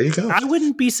 There you go. I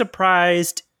wouldn't be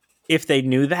surprised if they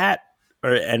knew that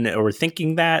or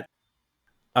thinking that.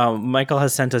 Michael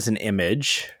has sent us an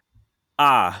image.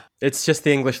 It's just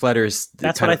the English letters.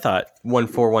 That's what I thought.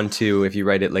 1412, if you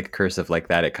write it like cursive like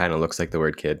that, it kind of looks like the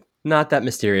word kid. Not that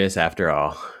mysterious after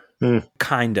all.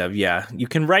 Kind of, yeah. You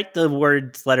can write the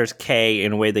letters K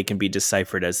in a way they can be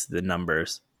deciphered as the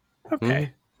numbers.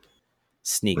 Okay.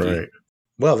 Sneaky. Right.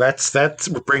 Well, that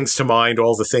brings to mind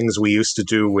all the things we used to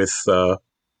do with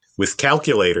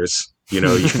calculators. You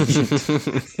know,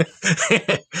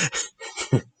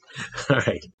 all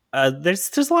right.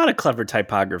 There's a lot of clever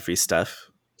typography stuff.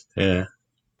 Yeah.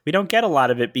 We don't get a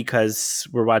lot of it because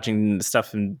we're watching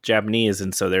stuff in Japanese,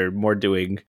 and so they're more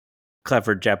doing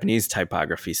clever Japanese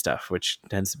typography stuff, which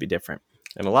tends to be different.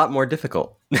 And a lot more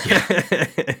difficult.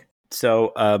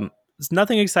 So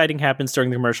nothing exciting happens during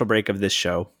the commercial break of this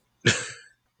show.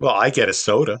 Well, I get a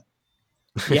soda.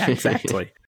 Yeah,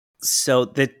 exactly. So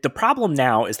the problem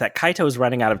now is that Kaito is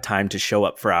running out of time to show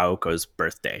up for Aoko's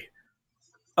birthday.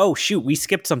 Oh, shoot, we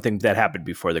skipped something that happened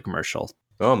before the commercial.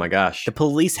 Oh my gosh. The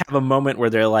police have a moment where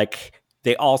they're like,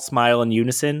 they all smile in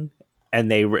unison, and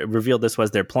they reveal this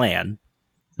was their plan.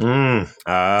 Right.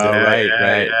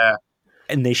 Yeah.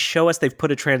 And they show us they've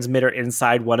put a transmitter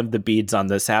inside one of the beads on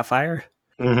the sapphire.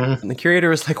 Mm-hmm. And the curator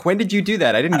was like, when did you do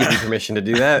that? I didn't give you permission to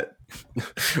do that.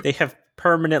 They have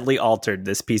permanently altered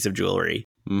this piece of jewelry.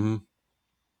 Mm-hmm.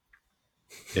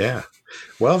 Yeah.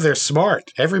 Well, they're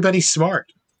smart. Everybody's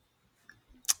smart.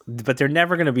 But they're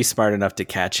never going to be smart enough to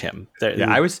catch him.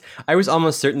 Yeah, I was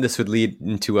almost certain this would lead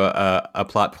into a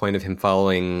plot point of him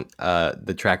following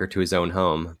the tracker to his own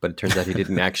home, but it turns out he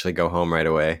didn't actually go home right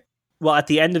away. Well, at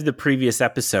the end of the previous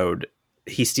episode,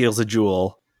 he steals a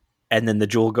jewel, and then the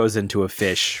jewel goes into a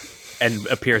fish and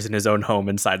appears in his own home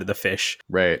inside of the fish.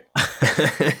 Right.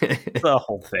 The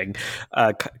whole thing.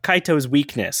 Kaito's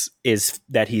weakness is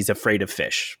that he's afraid of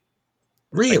fish.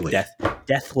 Really? Like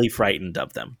deathly frightened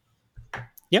of them.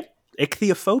 Yep.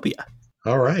 Ichthyophobia.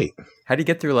 All right. How do you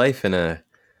get through life in a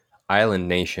island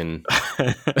nation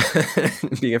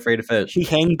being afraid of fish? He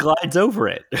hang glides over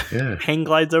it. Yeah. Hang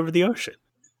glides over the ocean.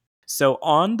 So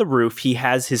on the roof, he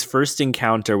has his first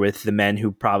encounter with the men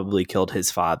who probably killed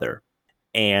his father.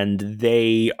 And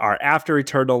they are after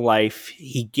eternal life.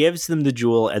 He gives them the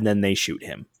jewel, and then they shoot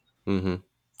him. Mm-hmm.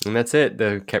 And that's it.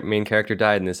 The main character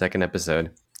died in the second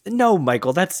episode. No,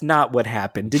 Michael, that's not what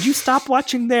happened. Did you stop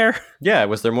watching there? Yeah,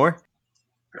 was there more?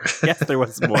 Yes, there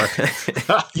was more.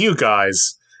 You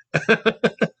guys.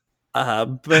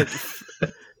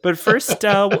 But first,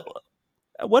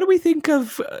 what do we think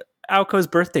of Aoko's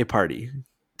birthday party?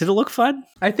 Did it look fun?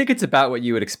 I think it's about what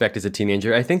you would expect as a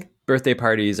teenager. I think birthday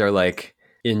parties are like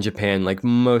in Japan, like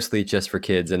mostly just for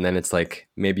kids. And then it's like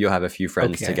maybe you'll have a few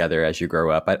friends together as you grow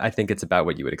up. I think it's about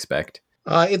what you would expect.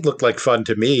 It looked like fun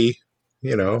to me.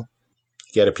 You know,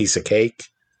 get a piece of cake.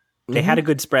 They had a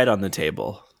good spread on the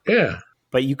table. Yeah.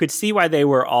 But you could see why they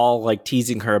were all like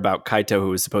teasing her about Kaito, who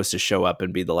was supposed to show up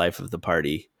and be the life of the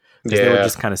party. Because they were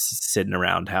just kind of sitting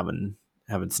around having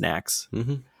snacks.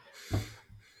 Mm-hmm.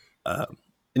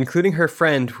 Including her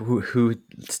friend who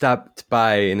stopped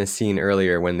by in a scene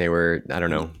earlier when they were, I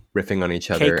don't know, riffing on each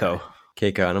other.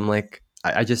 Keiko. And I'm like,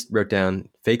 I just wrote down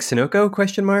fake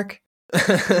Sunoco ?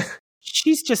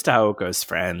 She's just Aoko's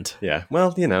friend. Yeah.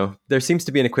 Well, you know, there seems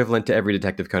to be an equivalent to every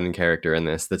Detective Conan character in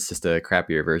this that's just a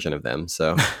crappier version of them.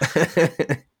 So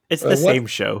it's the same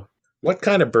show. What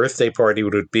kind of birthday party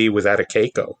would it be without a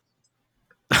Keiko?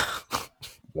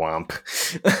 Womp.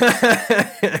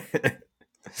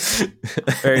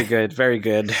 Very good. Very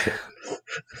good.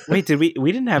 Wait, we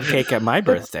didn't have cake at my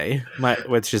birthday,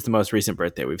 which is the most recent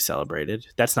birthday we've celebrated.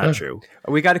 That's not true.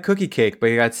 We got a cookie cake, but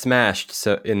it got smashed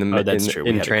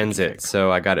in transit,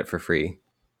 so I got it for free.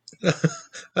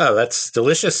 Oh, that's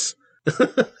delicious.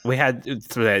 We had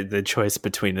the choice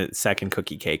between a second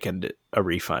cookie cake and a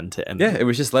refund. And yeah, it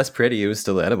was just less pretty. It was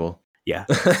still edible. Yeah,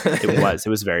 it was. It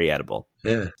was very edible.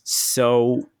 Yeah.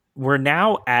 So we're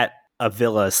now at a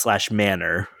villa /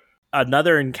 manor.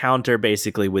 Another encounter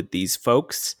basically with these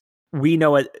folks. We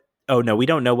know it. Oh no, we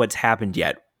don't know what's happened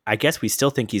yet. I guess we still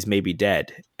think he's maybe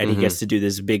dead, and he gets to do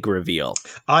this big reveal.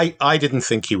 I didn't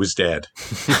think he was dead.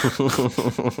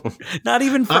 Not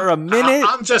even for a minute.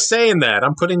 I'm just saying that.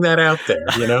 I'm putting that out there.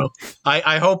 You know,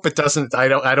 I hope it doesn't. I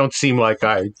don't seem like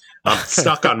I'm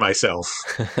stuck on myself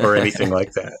or anything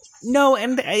like that. No,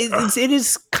 and it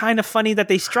is kind of funny that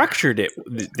they structured it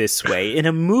this way. In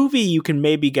a movie, you can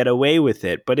maybe get away with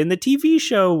it, but in the TV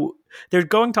show, they're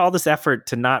going to all this effort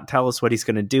to not tell us what he's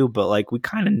going to do, but like we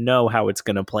kind of know how it's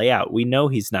going to play out. We know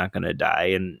he's not going to die,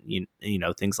 and you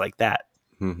know things like that.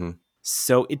 Mm-hmm.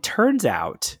 So it turns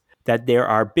out that there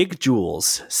are big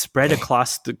jewels spread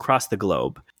across the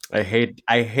globe. I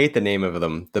hate the name of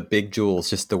them. The big jewels,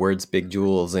 just the words "big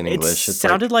jewels" in English. It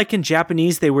sounded like in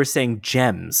Japanese they were saying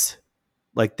gems,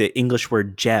 like the English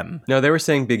word gem. No, they were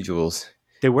saying big jewels.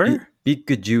 They were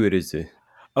big jewels.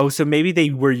 Oh, so maybe they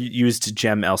were used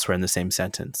gem elsewhere in the same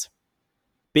sentence.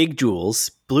 Big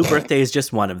jewels. Blue Birthday is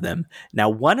just one of them. Now,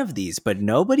 one of these, but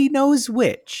nobody knows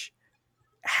which,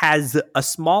 has a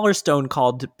smaller stone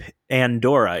called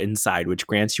Pandora inside, which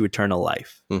grants you eternal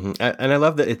life. Mm-hmm. And I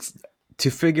love that it's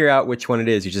to figure out which one it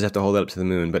is, you just have to hold it up to the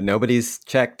moon. But nobody's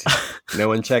checked. No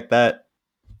one checked that.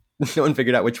 No one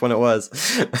figured out which one it was.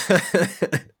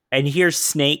 And here's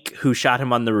Snake, who shot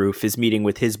him on the roof, is meeting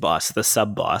with his boss, the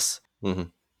sub-boss,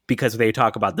 because they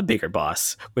talk about the bigger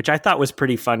boss, which I thought was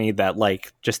pretty funny that,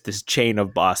 like, just this chain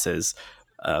of bosses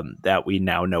that we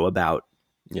now know about.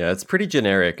 Yeah, it's pretty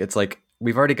generic. It's like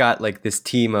we've already got, like, this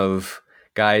team of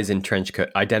guys in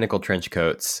identical trench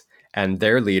coats, and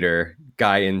their leader,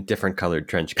 guy in different colored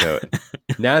trench coat.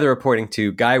 Now they're reporting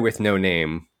to guy with no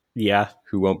name. Yeah.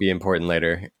 Who won't be important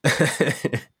later.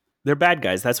 They're bad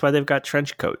guys. That's why they've got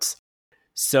trench coats.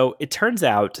 So it turns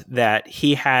out that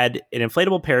he had an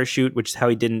inflatable parachute, which is how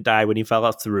he didn't die when he fell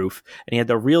off the roof. And he had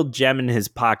the real gem in his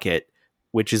pocket,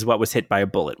 which is what was hit by a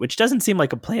bullet, which doesn't seem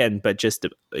like a plan, but just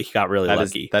he got really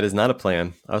lucky. That is not a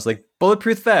plan. I was like,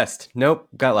 bulletproof vest. Nope,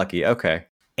 got lucky. Okay.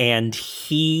 And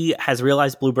he has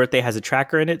realized Blue Birthday has a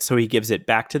tracker in it, so he gives it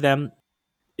back to them.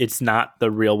 It's not the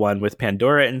real one with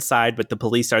Pandora inside, but the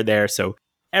police are there, so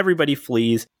everybody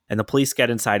flees, and the police get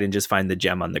inside and just find the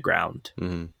gem on the ground.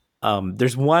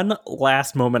 There's one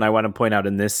last moment I want to point out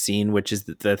in this scene, which is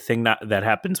the thing that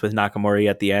happens with Nakamori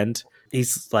at the end.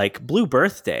 He's like, Blue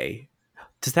Birthday?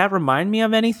 Does that remind me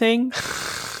of anything?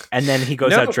 And then he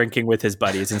goes out drinking with his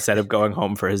buddies instead of going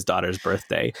home for his daughter's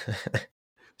birthday.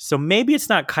 So maybe it's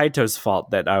not Kaito's fault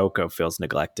that Aoko feels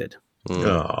neglected.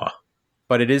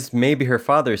 But it is maybe her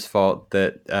father's fault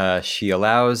that she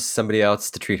allows somebody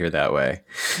else to treat her that way.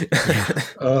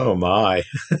 Oh, my.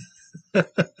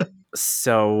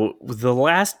 So the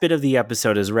last bit of the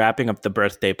episode is wrapping up the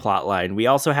birthday plotline. We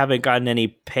also haven't gotten any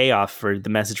payoff for the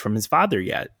message from his father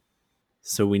yet.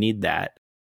 So we need that.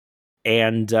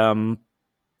 And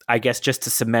I guess just to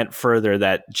cement further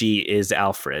that G is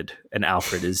Alfred and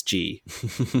Alfred is G.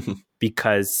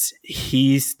 Because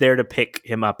he's there to pick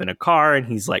him up in a car, and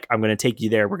he's like, I'm going to take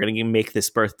you there. We're going to make this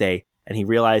birthday. And he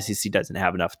realizes he doesn't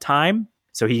have enough time.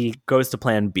 So he goes to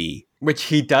plan B. Which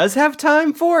he does have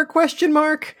time for, ?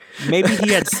 Maybe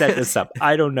he had set this up.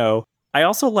 I don't know. I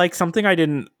also like something I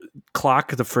didn't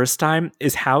clock the first time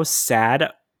is how sad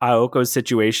Aoko's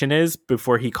situation is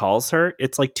before he calls her.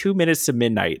 It's like 2 minutes to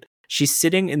midnight. She's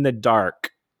sitting in the dark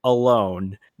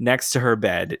alone next to her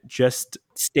bed, just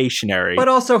stationary. But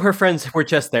also her friends were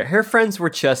just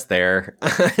there.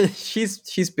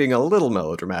 She's being a little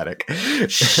melodramatic.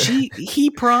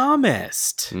 He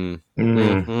promised.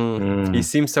 He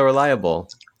seems so reliable.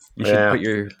 You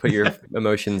should put your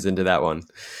emotions into that one.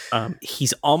 He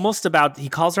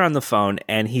calls her on the phone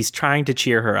and he's trying to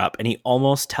cheer her up, and he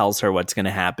almost tells her what's going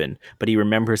to happen, but he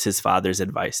remembers his father's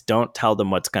advice. Don't tell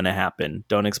them what's going to happen.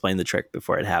 Don't explain the trick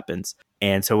before it happens.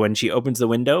 And so when she opens the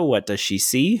window, what does she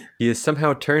see? He has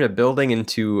somehow turned a building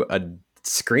into a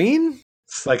screen?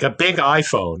 It's like a big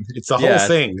iPhone. It's the whole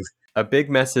thing. A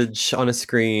big message on a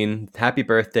screen, happy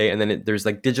birthday, and then there's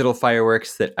like digital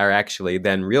fireworks that are actually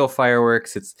then real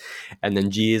fireworks. And then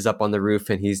G is up on the roof,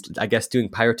 and he's, I guess, doing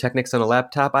pyrotechnics on a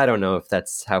laptop. I don't know if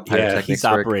that's how pyrotechnics he's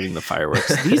work. Operating the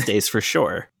fireworks these days for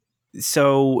sure.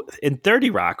 So in 30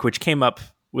 Rock, which came up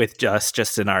with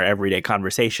just in our everyday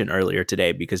conversation earlier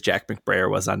today because Jack McBrayer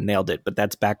was on Nailed It, but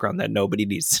that's background that nobody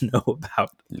needs to know about.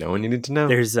 No one needed to know.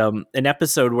 There's an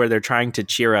episode where they're trying to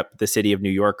cheer up the city of New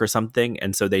York or something,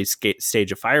 and so they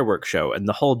stage a fireworks show, and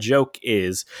the whole joke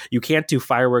is you can't do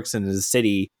fireworks in the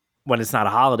city when it's not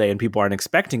a holiday and people aren't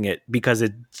expecting it because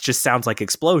it just sounds like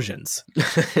explosions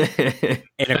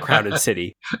in a crowded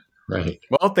city. Right.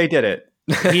 Well, they did it.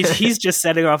 He's just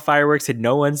setting off fireworks and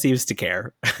no one seems to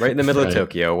care. Right in the middle of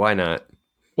Tokyo. Why not?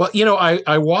 Well,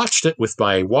 I watched it with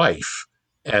my wife,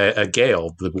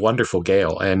 Gail, the wonderful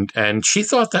Gail, and she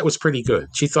thought that was pretty good.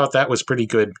 She thought that was pretty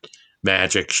good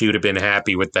magic. She would have been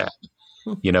happy with that.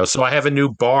 So I have a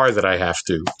new bar that I have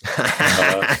to.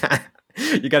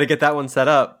 You got to get that one set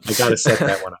up. I got to set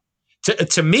that one up.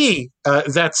 To me,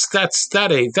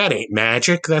 that ain't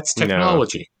magic. That's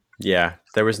technology. No. Yeah,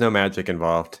 there was no magic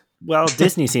involved. Well,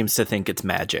 Disney seems to think it's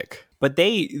magic, but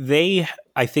they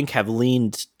I think have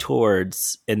leaned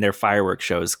towards in their fireworks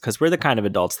shows, because we're the kind of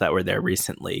adults that were there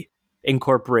recently,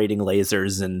 incorporating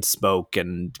lasers and smoke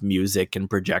and music and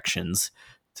projections.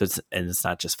 So it's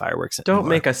not just fireworks anymore. Don't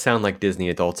make us sound like Disney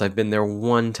adults. I've been there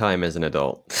one time as an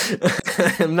adult.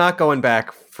 I'm not going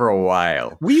back for a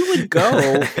while. We would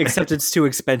go, except it's too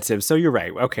expensive. So you're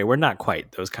right. Okay, we're not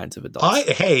quite those kinds of adults.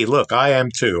 Hey, look, I am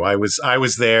too. I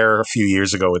was there a few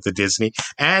years ago at the Disney,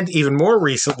 and even more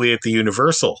recently at the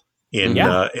Universal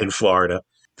in Florida.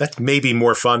 That may be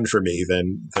more fun for me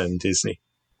than Disney.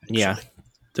 Actually. Yeah,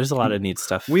 there's a lot of neat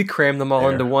stuff. We crammed them all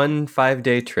into one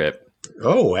 5-day trip.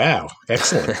 Oh, wow.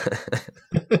 Excellent.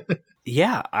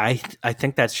 Yeah, I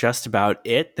think that's just about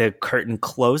it. The curtain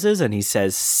closes and he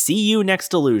says, "See you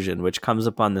next illusion," which comes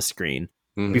up on the screen.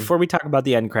 Mhm. Before we talk about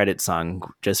the end credit song,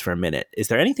 just for a minute, is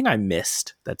there anything I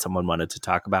missed that someone wanted to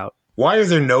talk about? Why are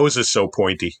their noses so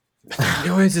pointy?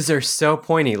 Noises are so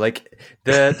pointy. Like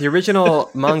the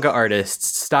original manga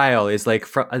artist's style is like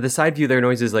from the side view, their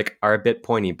noises like are a bit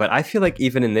pointy. But I feel like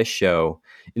even in this show,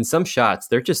 in some shots,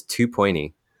 they're just too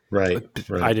pointy. Right.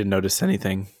 I didn't notice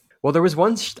anything. Well, there was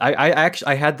one. I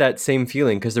actually had that same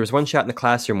feeling because there was one shot in the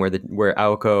classroom where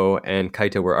Aoko and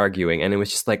Kaito were arguing, and it was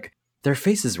just like their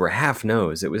faces were half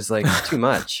nose. It was like too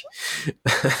much.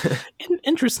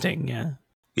 Interesting, yeah.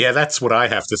 Yeah, that's what I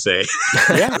have to say.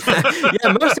 Yeah,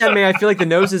 most anime, I feel like the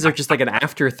noses are just like an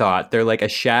afterthought. They're like a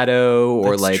shadow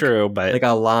or That's like true, but like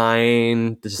a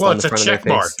line just Well, on it's the a front of their check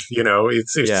mark. face. You know,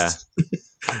 it's Yeah.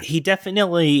 he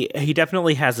definitely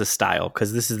has a style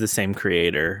because this is the same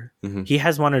creator. Mhm. He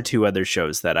has one or two other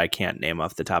shows that I can't name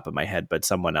off the top of my head, but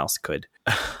someone else could.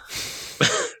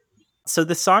 So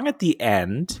the song at the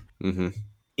end hmm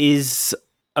is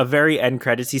a very end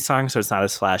creditsy song, so it's not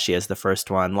as flashy as the first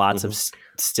one. Lots of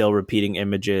still repeating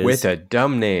images With a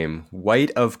dumb name,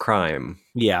 White of Crime.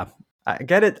 yeah. I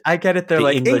get it. They're The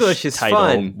like English is title,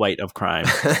 fun. White of Crime.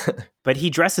 But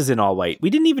he dresses in all white. We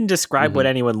didn't even describe what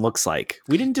anyone looks like.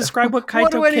 We didn't describe what Kaito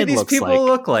What do any Kid of these looks people like.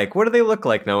 look like? What do they look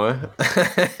like, Noah?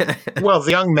 well,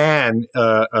 the young man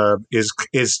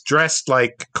is dressed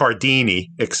like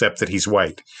Cardini, except that he's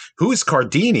white. Who is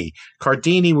Cardini?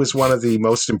 Cardini was one of the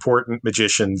most important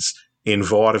magicians in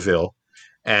vaudeville,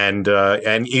 and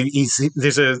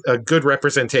there's a good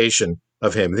representation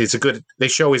of him. They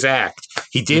show his act.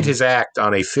 He did his act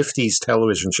on a 50s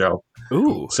television show.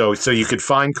 Ooh. So you could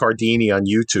find Cardini on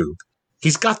YouTube.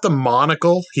 He's got the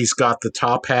monocle, he's got the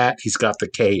top hat, he's got the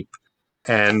cape,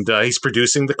 and he's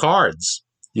producing the cards.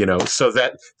 You know, so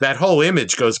that whole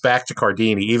image goes back to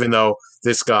Cardini, even though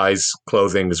this guy's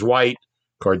clothing is white,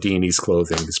 Cardini's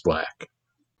clothing is black.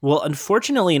 Well,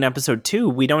 unfortunately, in episode 2,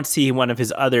 we don't see one of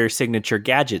his other signature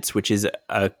gadgets, which is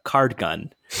a card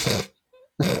gun.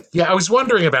 Yeah, I was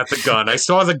wondering about the gun. I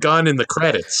saw the gun in the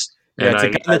credits. Yeah, and it's a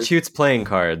gun that shoots playing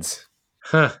cards.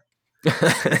 Huh.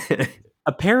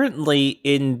 Apparently,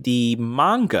 in the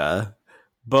manga,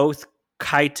 both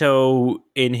Kaito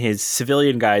in his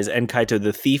civilian guise and Kaito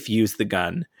the thief use the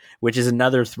gun, which is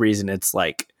another reason it's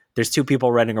like there's two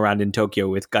people running around in Tokyo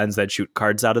with guns that shoot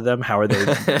cards out of them. How are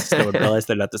they still realize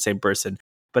they're not the same person?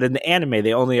 But in the anime,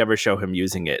 they only ever show him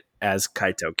using it as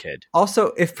Kaito Kid.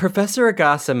 Also, if Professor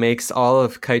Agasa makes all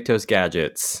of Kaito's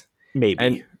gadgets, Maybe.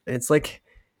 and it's like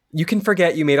you can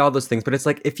forget you made all those things, but it's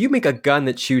like if you make a gun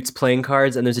that shoots playing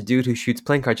cards and there's a dude who shoots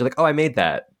playing cards, you're like, oh, I made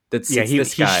that. It's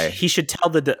this guy. He should tell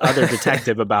the other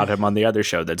detective about him on the other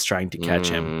show that's trying to catch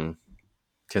him.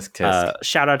 Tisk tisk.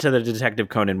 Shout out to the Detective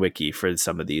Conan wiki for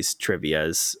some of these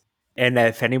trivias. And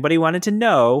if anybody wanted to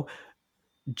know,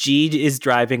 G is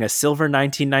driving a silver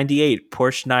 1998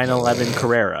 Porsche 911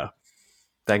 Carrera.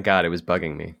 Thank God it was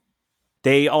bugging me.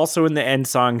 They also in the end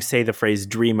song say the phrase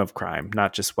 "dream of crime,"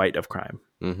 not just "white of crime."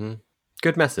 Mm-hmm.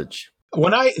 Good message.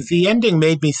 The ending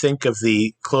made me think of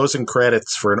the closing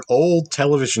credits for an old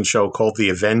television show called The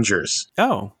Avengers.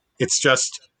 Oh, It's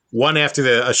just one after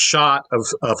a shot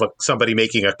of somebody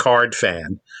making a card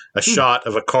fan, a shot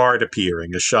of a card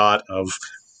appearing, a shot of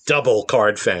double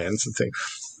card fans and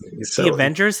things. So, the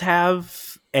Avengers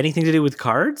have anything to do with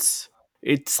cards?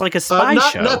 It's like a spy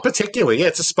show. Not particularly. Yeah,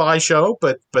 it's a spy show,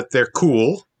 but they're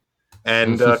cool,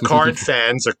 and card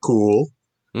fans are cool.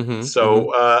 Mm-hmm,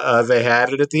 So they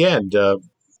had it at the end.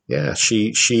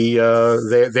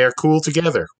 They're cool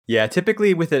together. Yeah,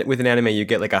 typically with an anime, you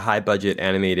get like a high budget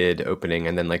animated opening,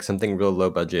 and then like something real low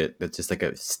budget that's just like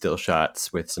a still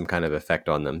shots with some kind of effect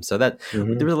on them. So that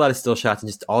there was a lot of still shots and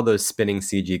just all those spinning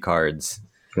CG cards.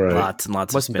 Right. Lots and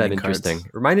lots Wasn't of that spinning interesting?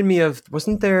 cards. Reminded me of,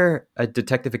 wasn't there a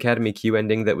Detective Academy Q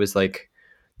ending that was like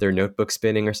their notebook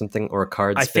spinning or something, or a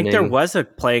card I spinning? think there was a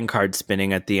playing card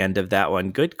spinning at the end of that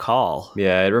one. Good call.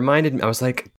 Yeah, it reminded me. I was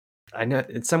like, I know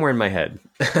it's somewhere in my head.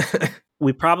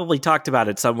 We probably talked about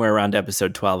it somewhere around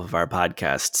episode 12 of our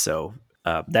podcast. So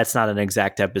that's not an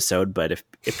exact episode, but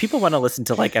if people want to listen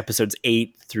to like episodes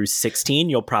 8 through 16,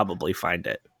 you'll probably find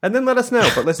it. And then let us know,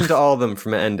 but listen to all of them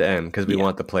from end to end because we Yeah.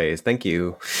 want the plays. Thank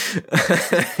you.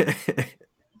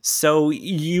 So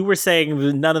you were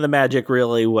saying none of the magic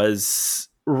really was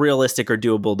realistic or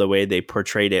doable the way they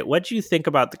portrayed it. What do you think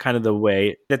about the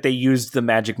way that they used the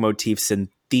magic motifs and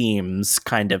themes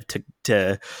kind of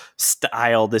to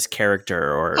style this character?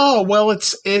 Or Oh well,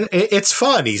 it's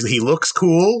fun. He looks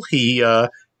cool.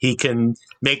 He can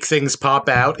make things pop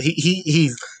out.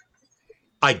 He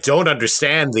I don't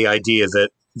understand the idea that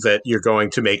that you're going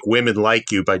to make women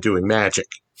like you by doing magic.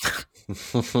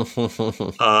 That's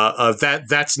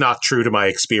not true to my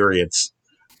experience.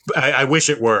 I wish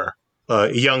it were.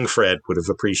 Young Fred would have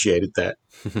appreciated that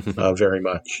very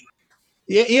much.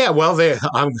 Yeah. Well,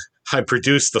 I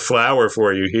produced the flower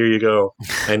for you. Here you go.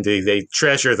 And they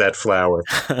treasure that flower.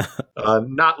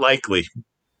 Not likely.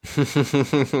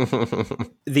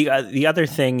 The other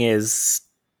thing is,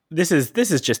 this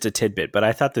is just a tidbit, but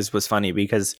I thought this was funny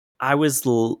because I was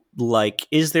like,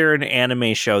 is there an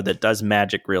anime show that does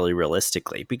magic really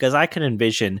realistically? Because I can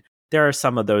envision there are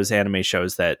some of those anime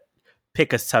shows that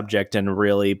pick a subject and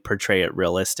really portray it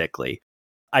realistically.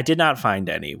 I did not find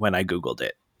any when I Googled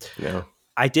it. No.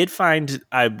 I did find,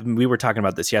 we were talking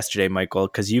about this yesterday, Michael,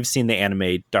 because you've seen the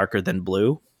anime Darker Than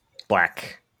Blue.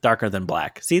 Darker Than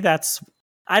Black. See,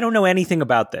 I don't know anything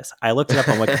about this. I looked it up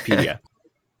on Wikipedia.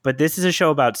 But this is a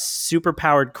show about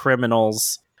superpowered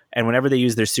criminals, and whenever they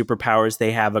use their superpowers,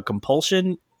 they have a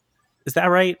compulsion. Is that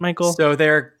right, Michael? So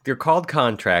they're called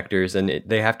contractors, and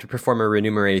they have to perform a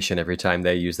remuneration every time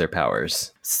they use their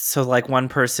powers. So like one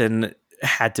person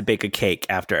had to bake a cake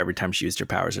after every time she used her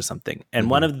powers or something. And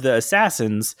one of the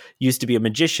assassins used to be a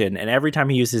magician, and every time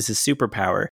he uses his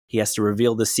superpower, he has to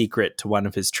reveal the secret to one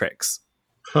of his tricks.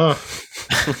 Huh.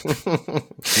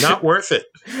 Not worth it.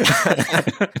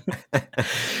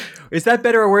 Is that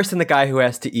better or worse than the guy who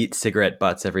has to eat cigarette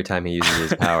butts every time he uses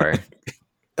his power?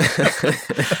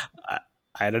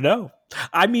 I don't know.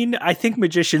 I mean, I think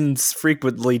magicians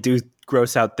frequently do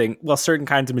gross out things. Well, certain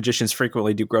kinds of magicians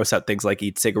frequently do gross out things like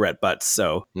eat cigarette butts.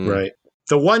 So Right.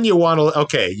 The one you want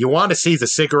to see the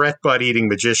cigarette butt eating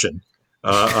magician.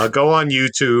 Go on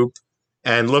YouTube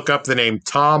and look up the name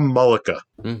Tom Mullica.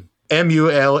 Mullica.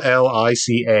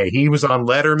 He was on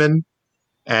Letterman,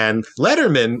 and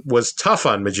Letterman was tough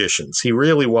on magicians. He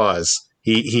really was.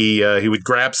 He would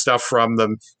grab stuff from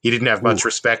them. He didn't have much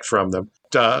respect for them.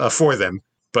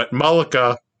 But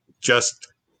Mullica just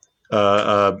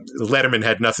Letterman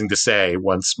had nothing to say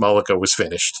once Mullica was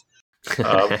finished,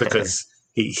 because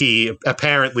he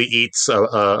apparently eats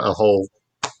a whole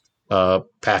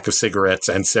pack of cigarettes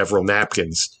and several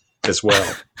napkins as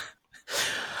well.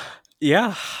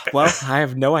 Yeah. Well, I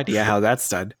have no idea how that's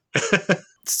done.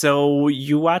 So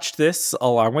you watched this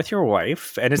along with your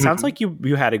wife, and it sounds like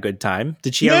you had a good time.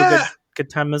 Did she have a good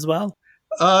time as well?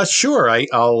 Sure.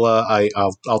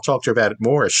 I'll talk to her about it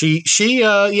more. She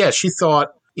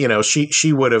thought,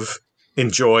 she would have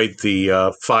enjoyed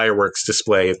the fireworks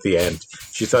display at the end.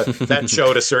 She thought that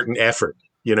showed a certain effort,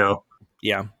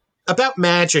 Yeah. About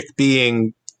magic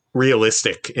being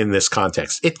realistic in this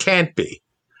context. It can't be,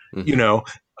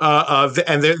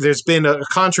 and there's been a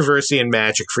controversy in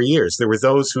magic for years. There were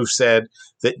those who've said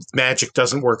that magic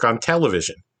doesn't work on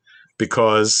television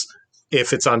because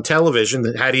if it's on television,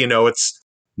 then how do you know it's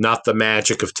not the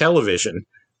magic of television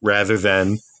rather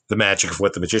than the magic of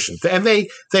what the magician? And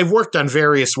they've worked on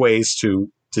various ways to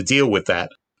deal with that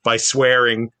by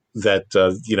swearing that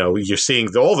you're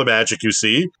seeing all the magic you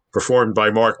see performed by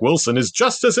Mark Wilson is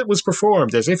just as it was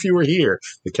performed, as if you were here,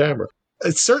 the camera.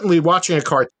 It's certainly watching a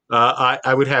cartoon.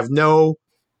 I would have no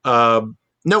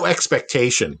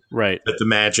expectation that the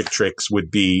magic tricks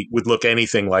would look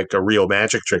anything like a real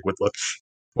magic trick would look.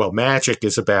 Well, magic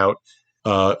is about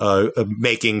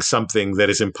making something that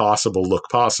is impossible look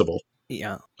possible.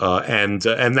 Yeah, and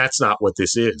that's not what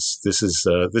this is. This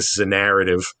is a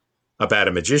narrative about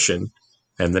a magician,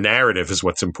 and the narrative is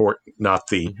what's important, not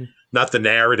the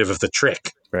narrative of the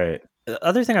trick. Right. The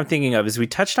other thing I'm thinking of is we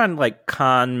touched on like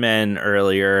con men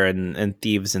earlier and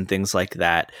thieves and things like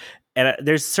that. And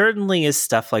there's certainly is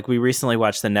stuff like we recently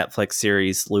watched the Netflix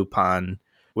series Lupin,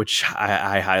 which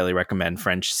I highly recommend,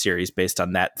 French series based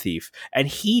on that thief. And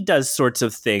he does sorts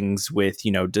of things with,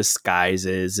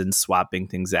 disguises and swapping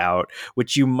things out,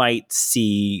 which you might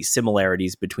see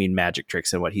similarities between magic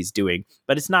tricks and what he's doing.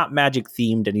 But it's not magic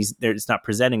themed and it's not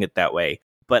presenting it that way.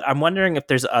 But I'm wondering if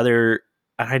there's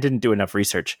I didn't do enough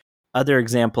research, other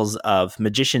examples of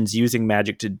magicians using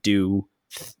magic to do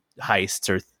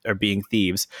heists or being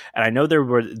thieves. And I know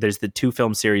there's the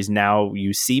 2-film series Now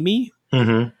You See Me,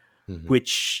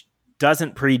 which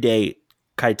doesn't predate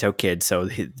Kaito Kid, so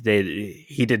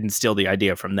he didn't steal the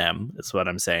idea from them. That's what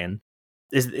I'm saying.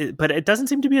 But it doesn't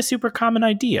seem to be a super common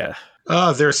idea.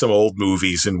 There are some old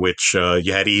movies in which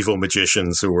you had evil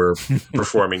magicians who were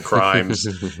performing crimes.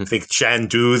 I think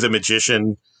Chandu the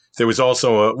magician. There was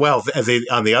also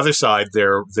on the other side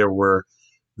there were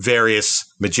various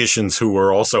magicians who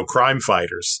were also crime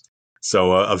fighters.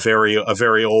 So a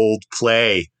very old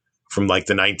play from like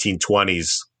the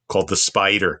 1920s called The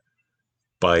Spider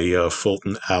by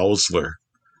Fulton Oursler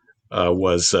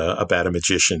was about a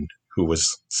magician who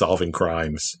was solving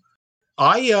crimes.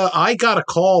 I got a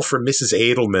call from Mrs.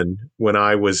 Edelman when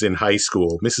I was in high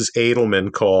school. Mrs.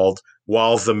 Edelman called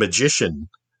while The Magician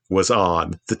was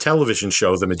on, the television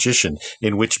show The Magician,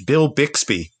 in which Bill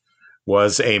Bixby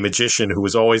was a magician who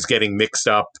was always getting mixed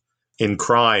up in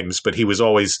crimes, but he was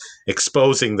always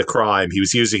exposing the crime. He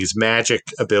was using his magic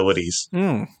abilities.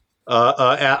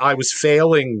 I was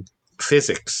failing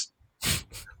physics.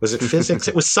 Was it physics?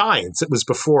 It was science. It was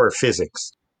before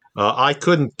physics. I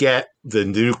couldn't get the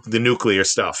nuclear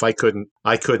stuff. I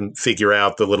couldn't figure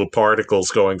out the little particles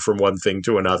going from one thing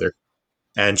to another.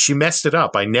 And she messed it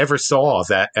up. I never saw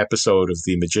that episode of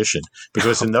The Magician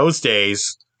because in those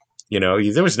days,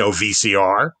 there was no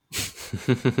VCR.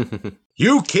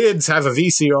 You kids have a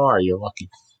VCR. You're lucky.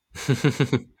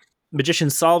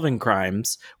 Magicians solving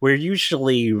crimes. We're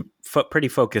usually pretty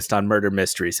focused on murder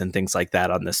mysteries and things like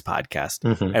that on this podcast.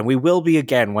 Mm-hmm. And we will be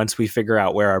again once we figure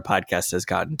out where our podcast has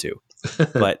gotten to.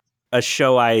 But a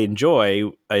show I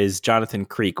enjoy is Jonathan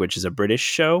Creek, which is a British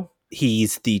show.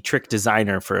 He's the trick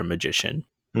designer for a magician.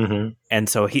 Mm-hmm. And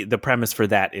so the premise for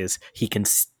that is he can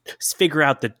figure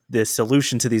out the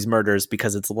solution to these murders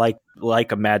because it's like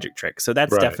a magic trick. So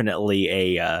that's definitely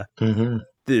a...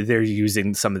 they're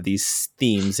using some of these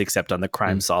themes except on the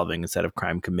crime solving instead of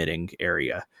crime committing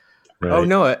area. Right. Oh,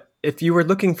 no. If you were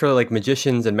looking for like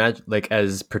magicians and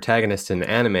as protagonists in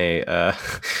anime,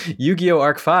 Yu-Gi-Oh!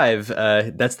 Arc 5,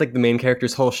 that's like the main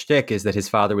character's whole shtick is that his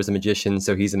father was a magician,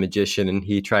 so he's a magician and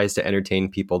he tries to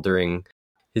entertain people during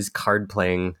his card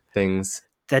playing things.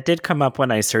 That did come up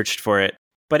when I searched for it,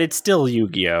 but it's still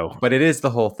Yu-Gi-Oh! But it is the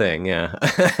whole thing, yeah.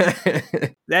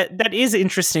 That is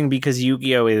interesting because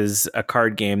Yu-Gi-Oh! Is a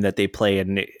card game that they play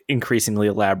in increasingly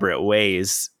elaborate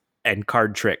ways. And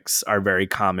card tricks are very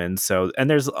common. So, and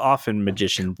there's often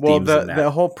magician themes in that. The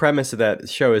whole premise of that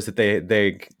show is that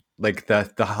they like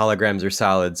the holograms are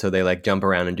solid, so they like jump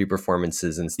around and do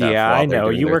performances and stuff. Yeah, I know.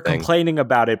 You were complaining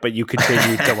about it, but you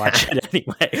continued to watch it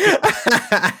anyway.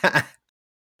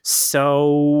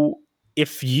 So,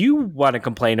 if you want to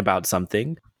complain about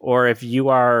something, or if you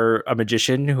are a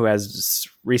magician who has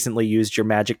recently used your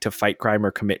magic to fight crime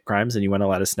or commit crimes and you want to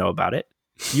let us know about it,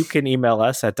 you can email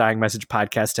us at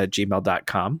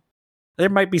dyingmessagepodcast@gmail.com. There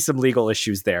might be some legal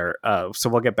issues there, so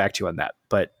we'll get back to you on that.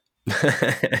 But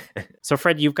so,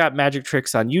 Fred, you've got magic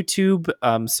tricks on YouTube.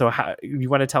 So you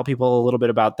want to tell people a little bit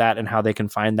about that and how they can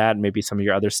find that and maybe some of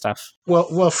your other stuff?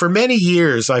 Well, for many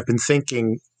years, I've been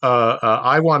thinking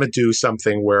I want to do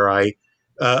something where I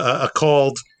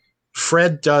called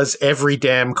Fred Does Every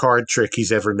Damn Card Trick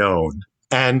He's Ever Known.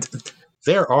 And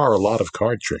there are a lot of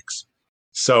card tricks.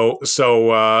 And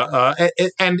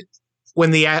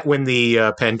when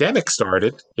the pandemic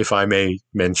started, if I may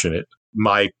mention it,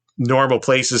 my normal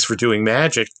places for doing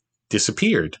magic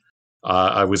disappeared.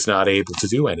 I was not able to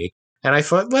do any, and I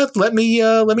thought, let me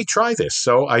try this.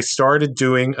 So I started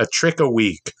doing a trick a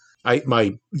week.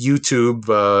 My YouTube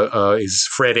is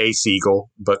Fred A. Siegel,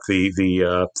 but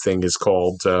the thing is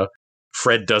called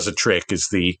Fred Does a Trick is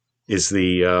the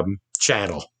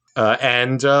channel.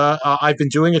 And I've been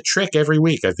doing a trick every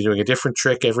week. I've been doing a different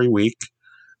trick every week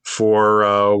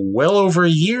for well over a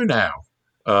year now,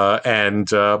 and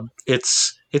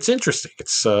it's interesting.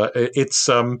 It's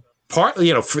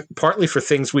partly partly for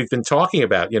things we've been talking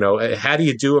about. How do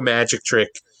you do a magic trick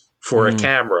for a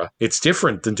camera? It's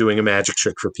different than doing a magic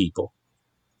trick for people.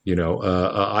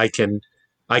 I can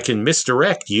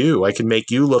misdirect you. I can make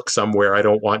you look somewhere I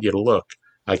don't want you to look.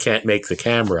 I can't make the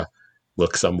camera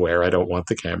look somewhere I don't want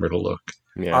the camera to look.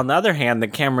 Yeah. On the other hand, the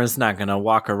camera's not going to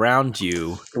walk around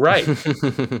you, right,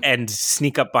 and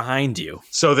sneak up behind you.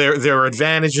 So there are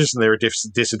advantages and there are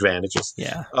disadvantages.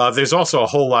 Yeah. There's also a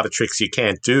whole lot of tricks you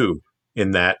can't do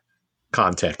in that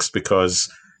context because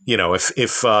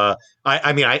if I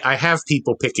have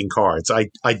people picking cards. I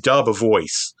dub a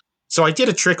voice. So I did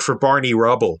a trick for Barney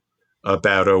Rubble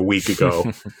about a week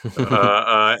ago,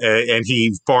 and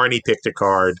Barney picked a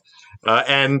card.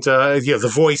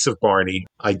 The voice of Barney,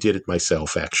 I did it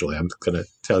myself, actually. I'm going to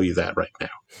tell you that right now.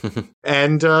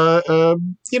 And,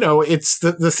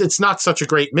 it's not such a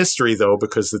great mystery, though,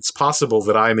 because it's possible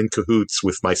that I'm in cahoots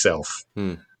with myself.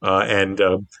 I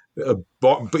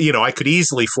could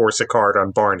easily force a card on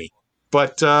Barney.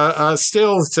 But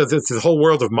still, the whole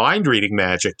world of mind-reading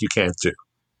magic, you can't do.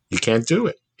 You can't do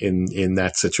it in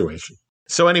that situation.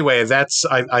 So anyway, I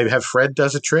have Fred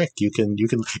Does a Trick. You can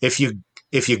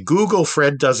if you Google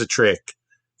Fred Does a Trick,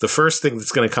 the first thing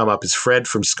that's going to come up is Fred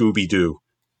from Scooby-Doo.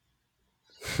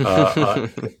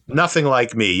 Nothing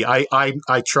like me.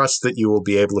 I trust that you will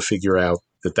be able to figure out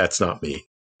that that's not me.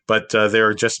 But there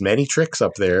are just many tricks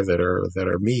up there that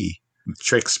are me.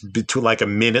 Tricks between like a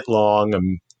minute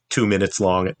long, 2 minutes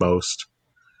long at most.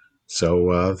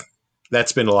 So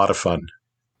that's been a lot of fun.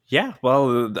 Yeah,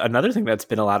 well, another thing that's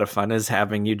been a lot of fun is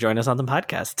having you join us on the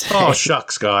podcast. Oh,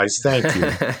 shucks, guys. Thank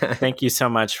you. Thank you so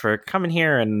much for coming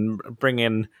here and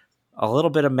bringing a little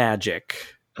bit of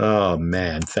magic. Oh,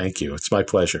 man. Thank you. It's my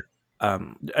pleasure.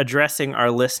 Addressing our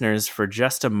listeners for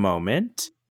just a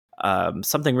moment,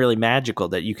 something really magical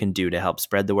that you can do to help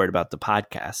spread the word about the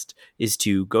podcast is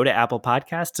to go to Apple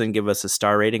Podcasts and give us a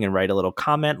star rating and write a little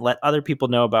comment. Let other people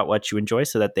know about what you enjoy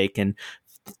so that they can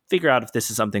figure out if this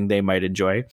is something they might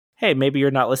enjoy. Hey, maybe you're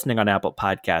not listening on Apple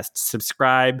Podcasts.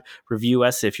 Subscribe, review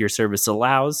us if your service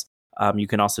allows. You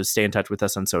can also stay in touch with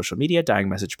us on social media, Dying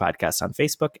Message Podcast on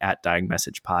Facebook, at Dying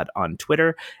Message Pod on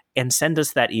Twitter, and send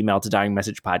us that email to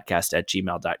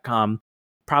dyingmessagepodcast@gmail.com.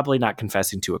 Probably not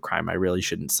confessing to a crime. I really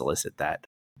shouldn't solicit that.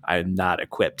 I'm not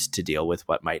equipped to deal with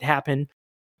what might happen,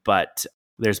 but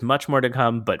there's much more to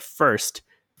come. But first,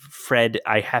 Fred,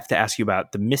 I have to ask you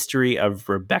about the mystery of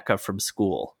Rebecca from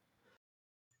school.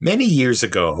 Many years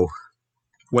ago,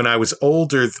 when I was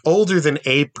older than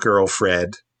Ape Girl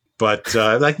Fred, but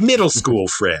like middle school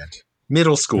Fred.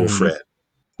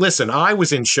 Listen, I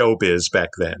was in showbiz back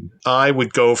then. I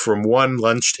would go from one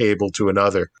lunch table to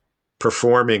another,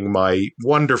 performing my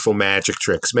wonderful magic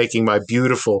tricks, making my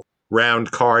beautiful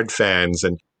round card fans,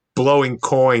 and blowing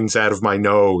coins out of my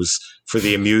nose for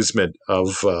the amusement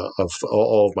of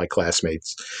all of my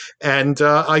classmates. And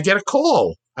I get a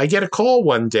call.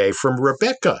 One day from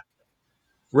Rebecca.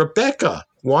 Rebecca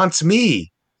wants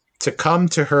me to come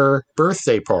to her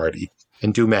birthday party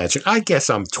and do magic. I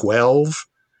guess I'm 12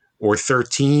 or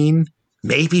 13,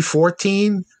 maybe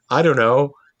 14. I don't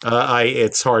know.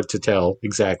 It's hard to tell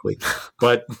exactly.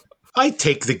 But I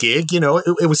take the gig.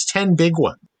 It was 10 big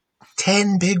ones.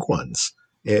 10 big ones,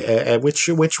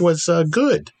 which was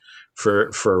good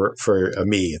for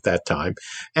me at that time.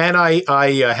 And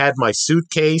I had my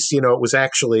suitcase. It was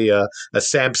actually a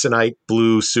Samsonite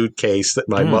blue suitcase that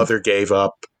my mother gave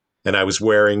up. And I was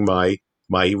wearing my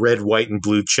red, white, and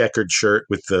blue checkered shirt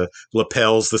with the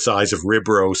lapels the size of rib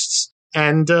roasts.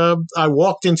 And I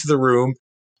walked into the room,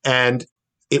 and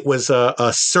it was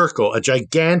a circle, a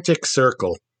gigantic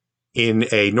circle in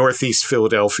a Northeast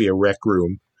Philadelphia rec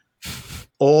room.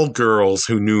 All girls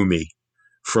who knew me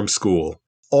from school.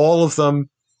 All of them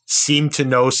seemed to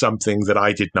know something that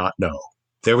I did not know.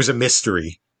 There was a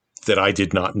mystery that I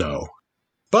did not know.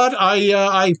 But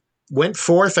I went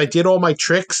forth. I did all my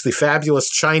tricks. The fabulous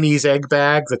Chinese egg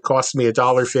bag that cost me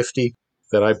 $1.50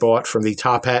 that I bought from the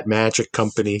Top Hat Magic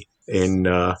Company in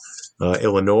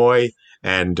Illinois.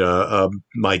 And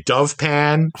my dove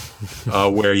pan,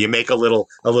 where you make a little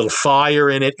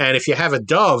fire in it, and if you have a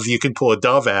dove, you can pull a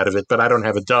dove out of it. But I don't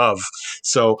have a dove,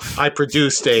 so I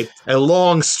produced a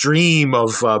long stream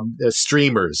of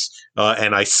streamers,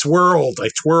 and I twirled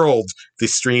the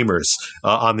streamers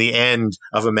on the end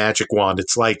of a magic wand.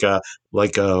 It's like a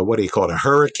what do you call it? A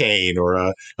hurricane or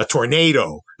a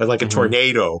tornado, like a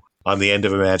tornado on the end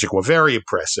of a magic wand. Very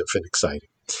impressive and exciting.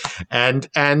 And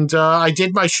I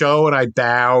did my show, and I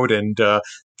bowed, and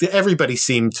everybody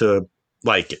seemed to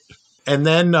like it. And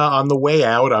then on the way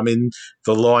out, I'm in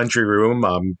the laundry room.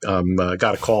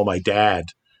 Got to call my dad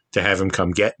to have him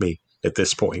come get me at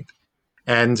this point.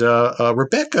 And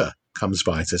Rebecca comes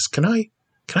by and says, "Can I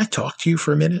talk to you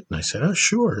for a minute?" And I said, "Oh,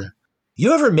 sure."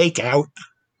 "You ever make out?"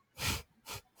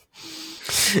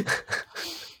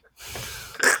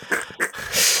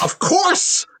 Of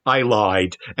course, I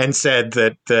lied and said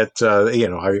that I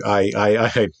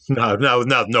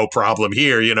no problem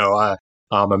here.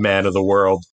 I'm a man of the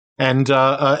world, and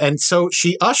so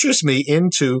she ushers me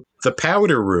into the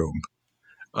powder room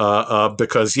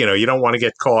because you don't want to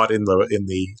get caught in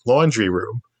the laundry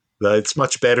room. It's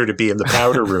much better to be in the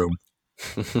powder room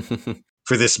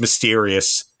for this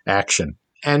mysterious action.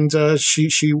 And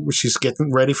she's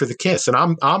getting ready for the kiss, and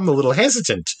I'm a little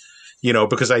hesitant.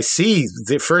 Because I see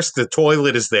first the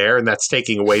toilet is there, and that's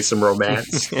taking away some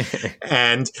romance.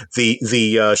 And the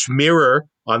mirror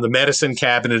on the medicine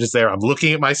cabinet is there. I'm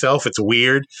looking at myself. It's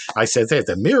weird. I said, "Hey,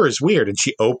 the mirror is weird." And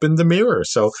she opened the mirror.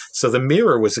 So the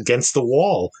mirror was against the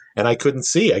wall, and I couldn't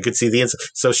see. I could see the inside.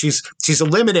 So she's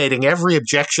eliminating every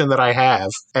objection that I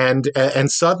have. And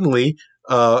suddenly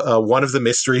one of the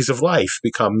mysteries of life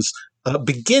begins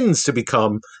to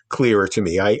become clearer to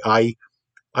me. I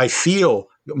feel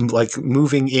like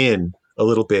moving in a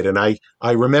little bit, and I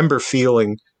remember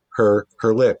feeling her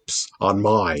lips on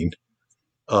mine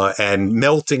and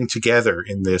melting together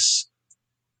in this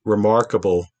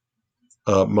remarkable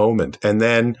moment. And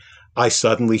then I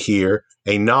suddenly hear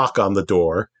a knock on the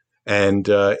door, and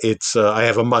it's I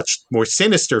have a much more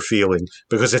sinister feeling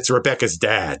because it's Rebecca's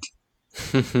dad.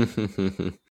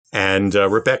 And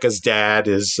Rebecca's dad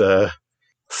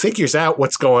figures out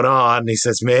what's going on. He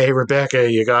says, "Hey,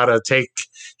 Rebecca, you gotta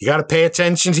pay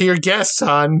attention to your guests,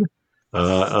 hon."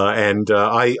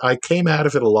 I came out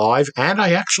of it alive, and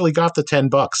I actually got the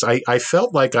 $10. I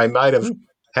felt like I might have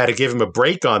had to give him a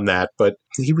break on that, but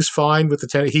he was fine with the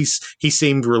 10. He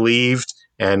seemed relieved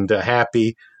and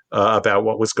happy about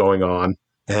what was going on,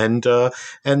 and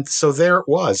so there it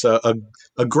was,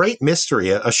 a great mystery,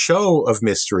 a show of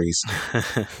mysteries.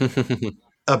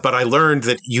 But I learned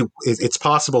that it's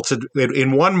possible to,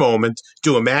 in one moment,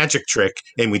 do a magic trick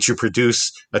in which you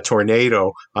produce a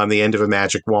tornado on the end of a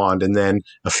magic wand, and then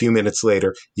a few minutes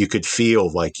later, you could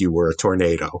feel like you were a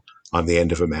tornado on the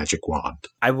end of a magic wand.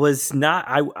 I was not.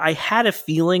 I had a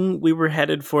feeling we were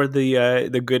headed for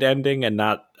the good ending and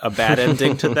not a bad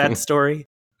ending to that story.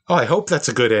 Oh, I hope that's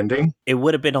a good ending. It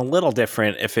would have been a little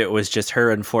different if it was just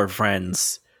her and 4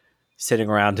 friends sitting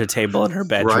around a table in her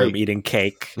bedroom eating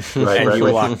cake, and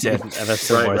you walked in, and a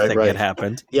similar thing had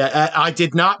happened. Yeah, I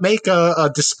did not make a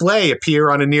display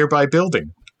appear on a nearby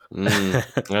building.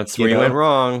 That's where you went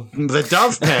wrong. The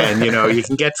Dove pen, you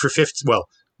can get for 50. Well,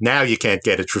 now you can't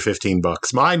get it for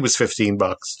 $15. Mine was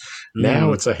 $15.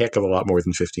 Now it's a heck of a lot more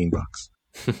than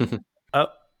 $15. Oh,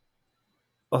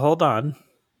 hold on.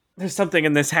 There's something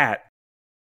in this hat.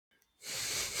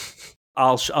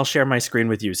 I'll share my screen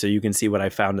with you so you can see what I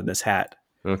found in this hat.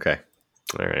 Okay.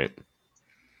 All right.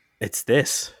 It's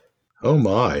this. Oh,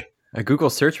 my. A Google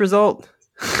search result?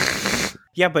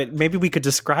 Yeah, but maybe we could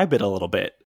describe it a little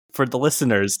bit for the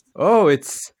listeners. Oh,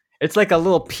 it's like a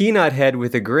little peanut head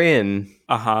with a grin.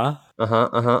 Uh-huh.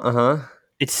 Uh-huh.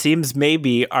 It seems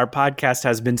maybe our podcast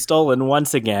has been stolen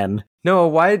once again. No,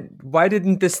 why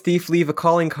didn't this thief leave a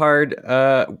calling card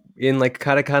in like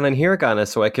katakana and hiragana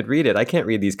so I could read it? I can't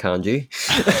read these kanji.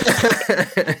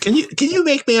 Can you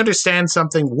make me understand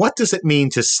something? What does it mean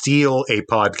to steal a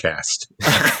podcast?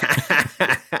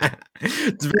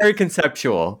 It's very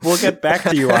conceptual. We'll get back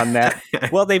to you on that.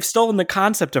 Well, they've stolen the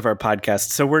concept of our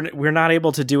podcast, so we're not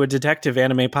able to do a detective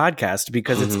anime podcast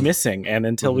because it's missing. And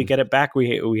until we get it back,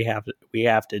 we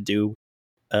have to do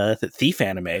thief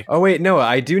anime. Oh wait, no,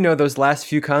 I do know those last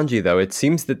few kanji though. It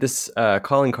seems that this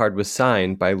calling card was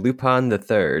signed by Lupin the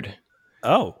Third.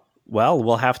 Oh, well,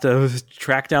 we'll have to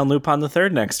track down Lupin the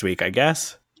Third next week, I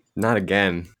guess. Not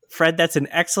again. Fred, that's an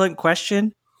excellent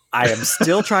question. I am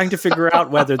still trying to figure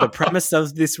out whether the premise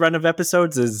of this run of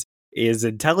episodes is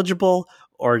intelligible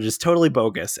or just totally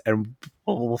bogus, and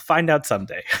we'll find out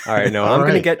someday. All right, no, I'm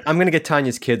gonna get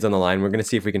Tanya's kids on the line. We're gonna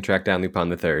see if we can track down Lupin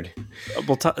the Third.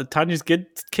 Well, Tanya's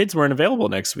kids weren't available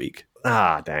next week.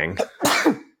 Ah, dang.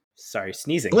 Sorry,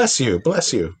 sneezing. Bless you.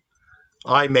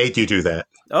 I made you do that.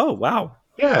 Oh, wow.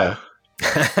 Yeah.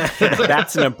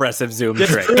 That's an impressive Zoom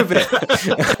trick. Prove it.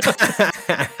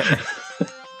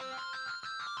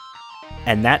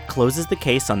 And that closes the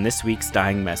case on this week's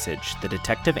Dying Message, the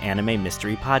Detective Anime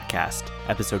Mystery Podcast,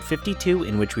 episode 52,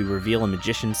 in which we reveal a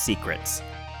magician's secrets.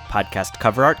 Podcast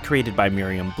cover art created by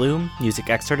Miriam Bloom,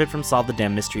 music excerpted from Solve the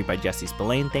Damn Mystery by Jesse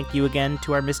Spillane. Thank you again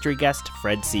to our mystery guest,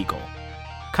 Fred Siegel.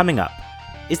 Coming up,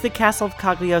 is the Castle of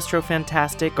Cagliostro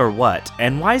fantastic or what?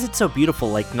 And why is it so beautiful,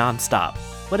 like nonstop?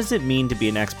 What does it mean to be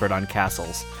an expert on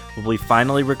castles? Will we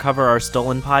finally recover our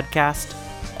stolen podcast?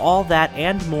 All that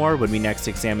and more when we next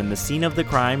examine the scene of the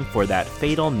crime for that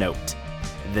fatal note,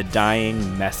 the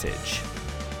dying message.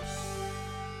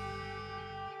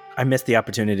 I missed the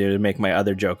opportunity to make my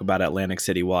other joke about Atlantic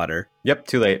City water. Yep,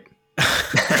 too late.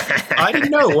 I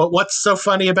didn't know. What's so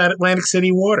funny about Atlantic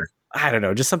City water? I don't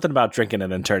know, just something about drinking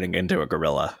it and turning into a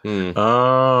gorilla.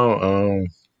 Oh.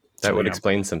 That would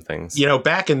explain some things.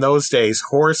 Back in those days,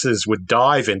 horses would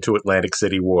dive into Atlantic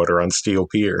City water on Steel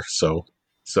Pier, so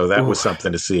that was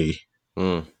something to see.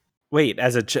 Wait,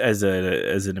 as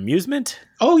an amusement?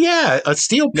 Oh yeah, a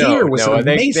Steel Pier was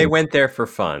amazing. They went there for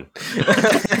fun.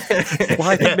 Well,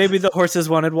 I think maybe the horses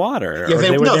wanted water. Yeah,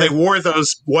 they wore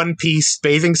those one-piece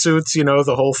bathing suits.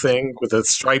 The whole thing with the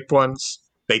striped ones.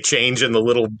 They change in the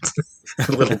little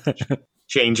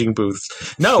changing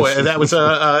booths. No, that was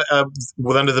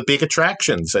one of the big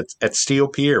attractions at Steel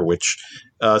Pier, which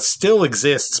still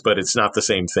exists, but it's not the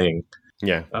same thing.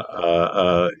 Yeah.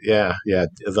 Yeah.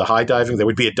 The high diving, there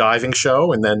would be a diving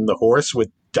show, and then the horse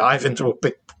would dive into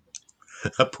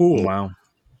a pool. Wow.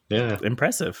 Yeah.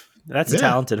 Impressive. That's a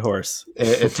talented horse.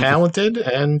 Talented,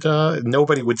 and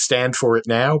nobody would stand for it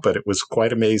now, but it was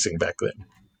quite amazing back then.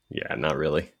 Yeah, not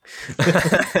really.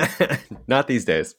 Not these days.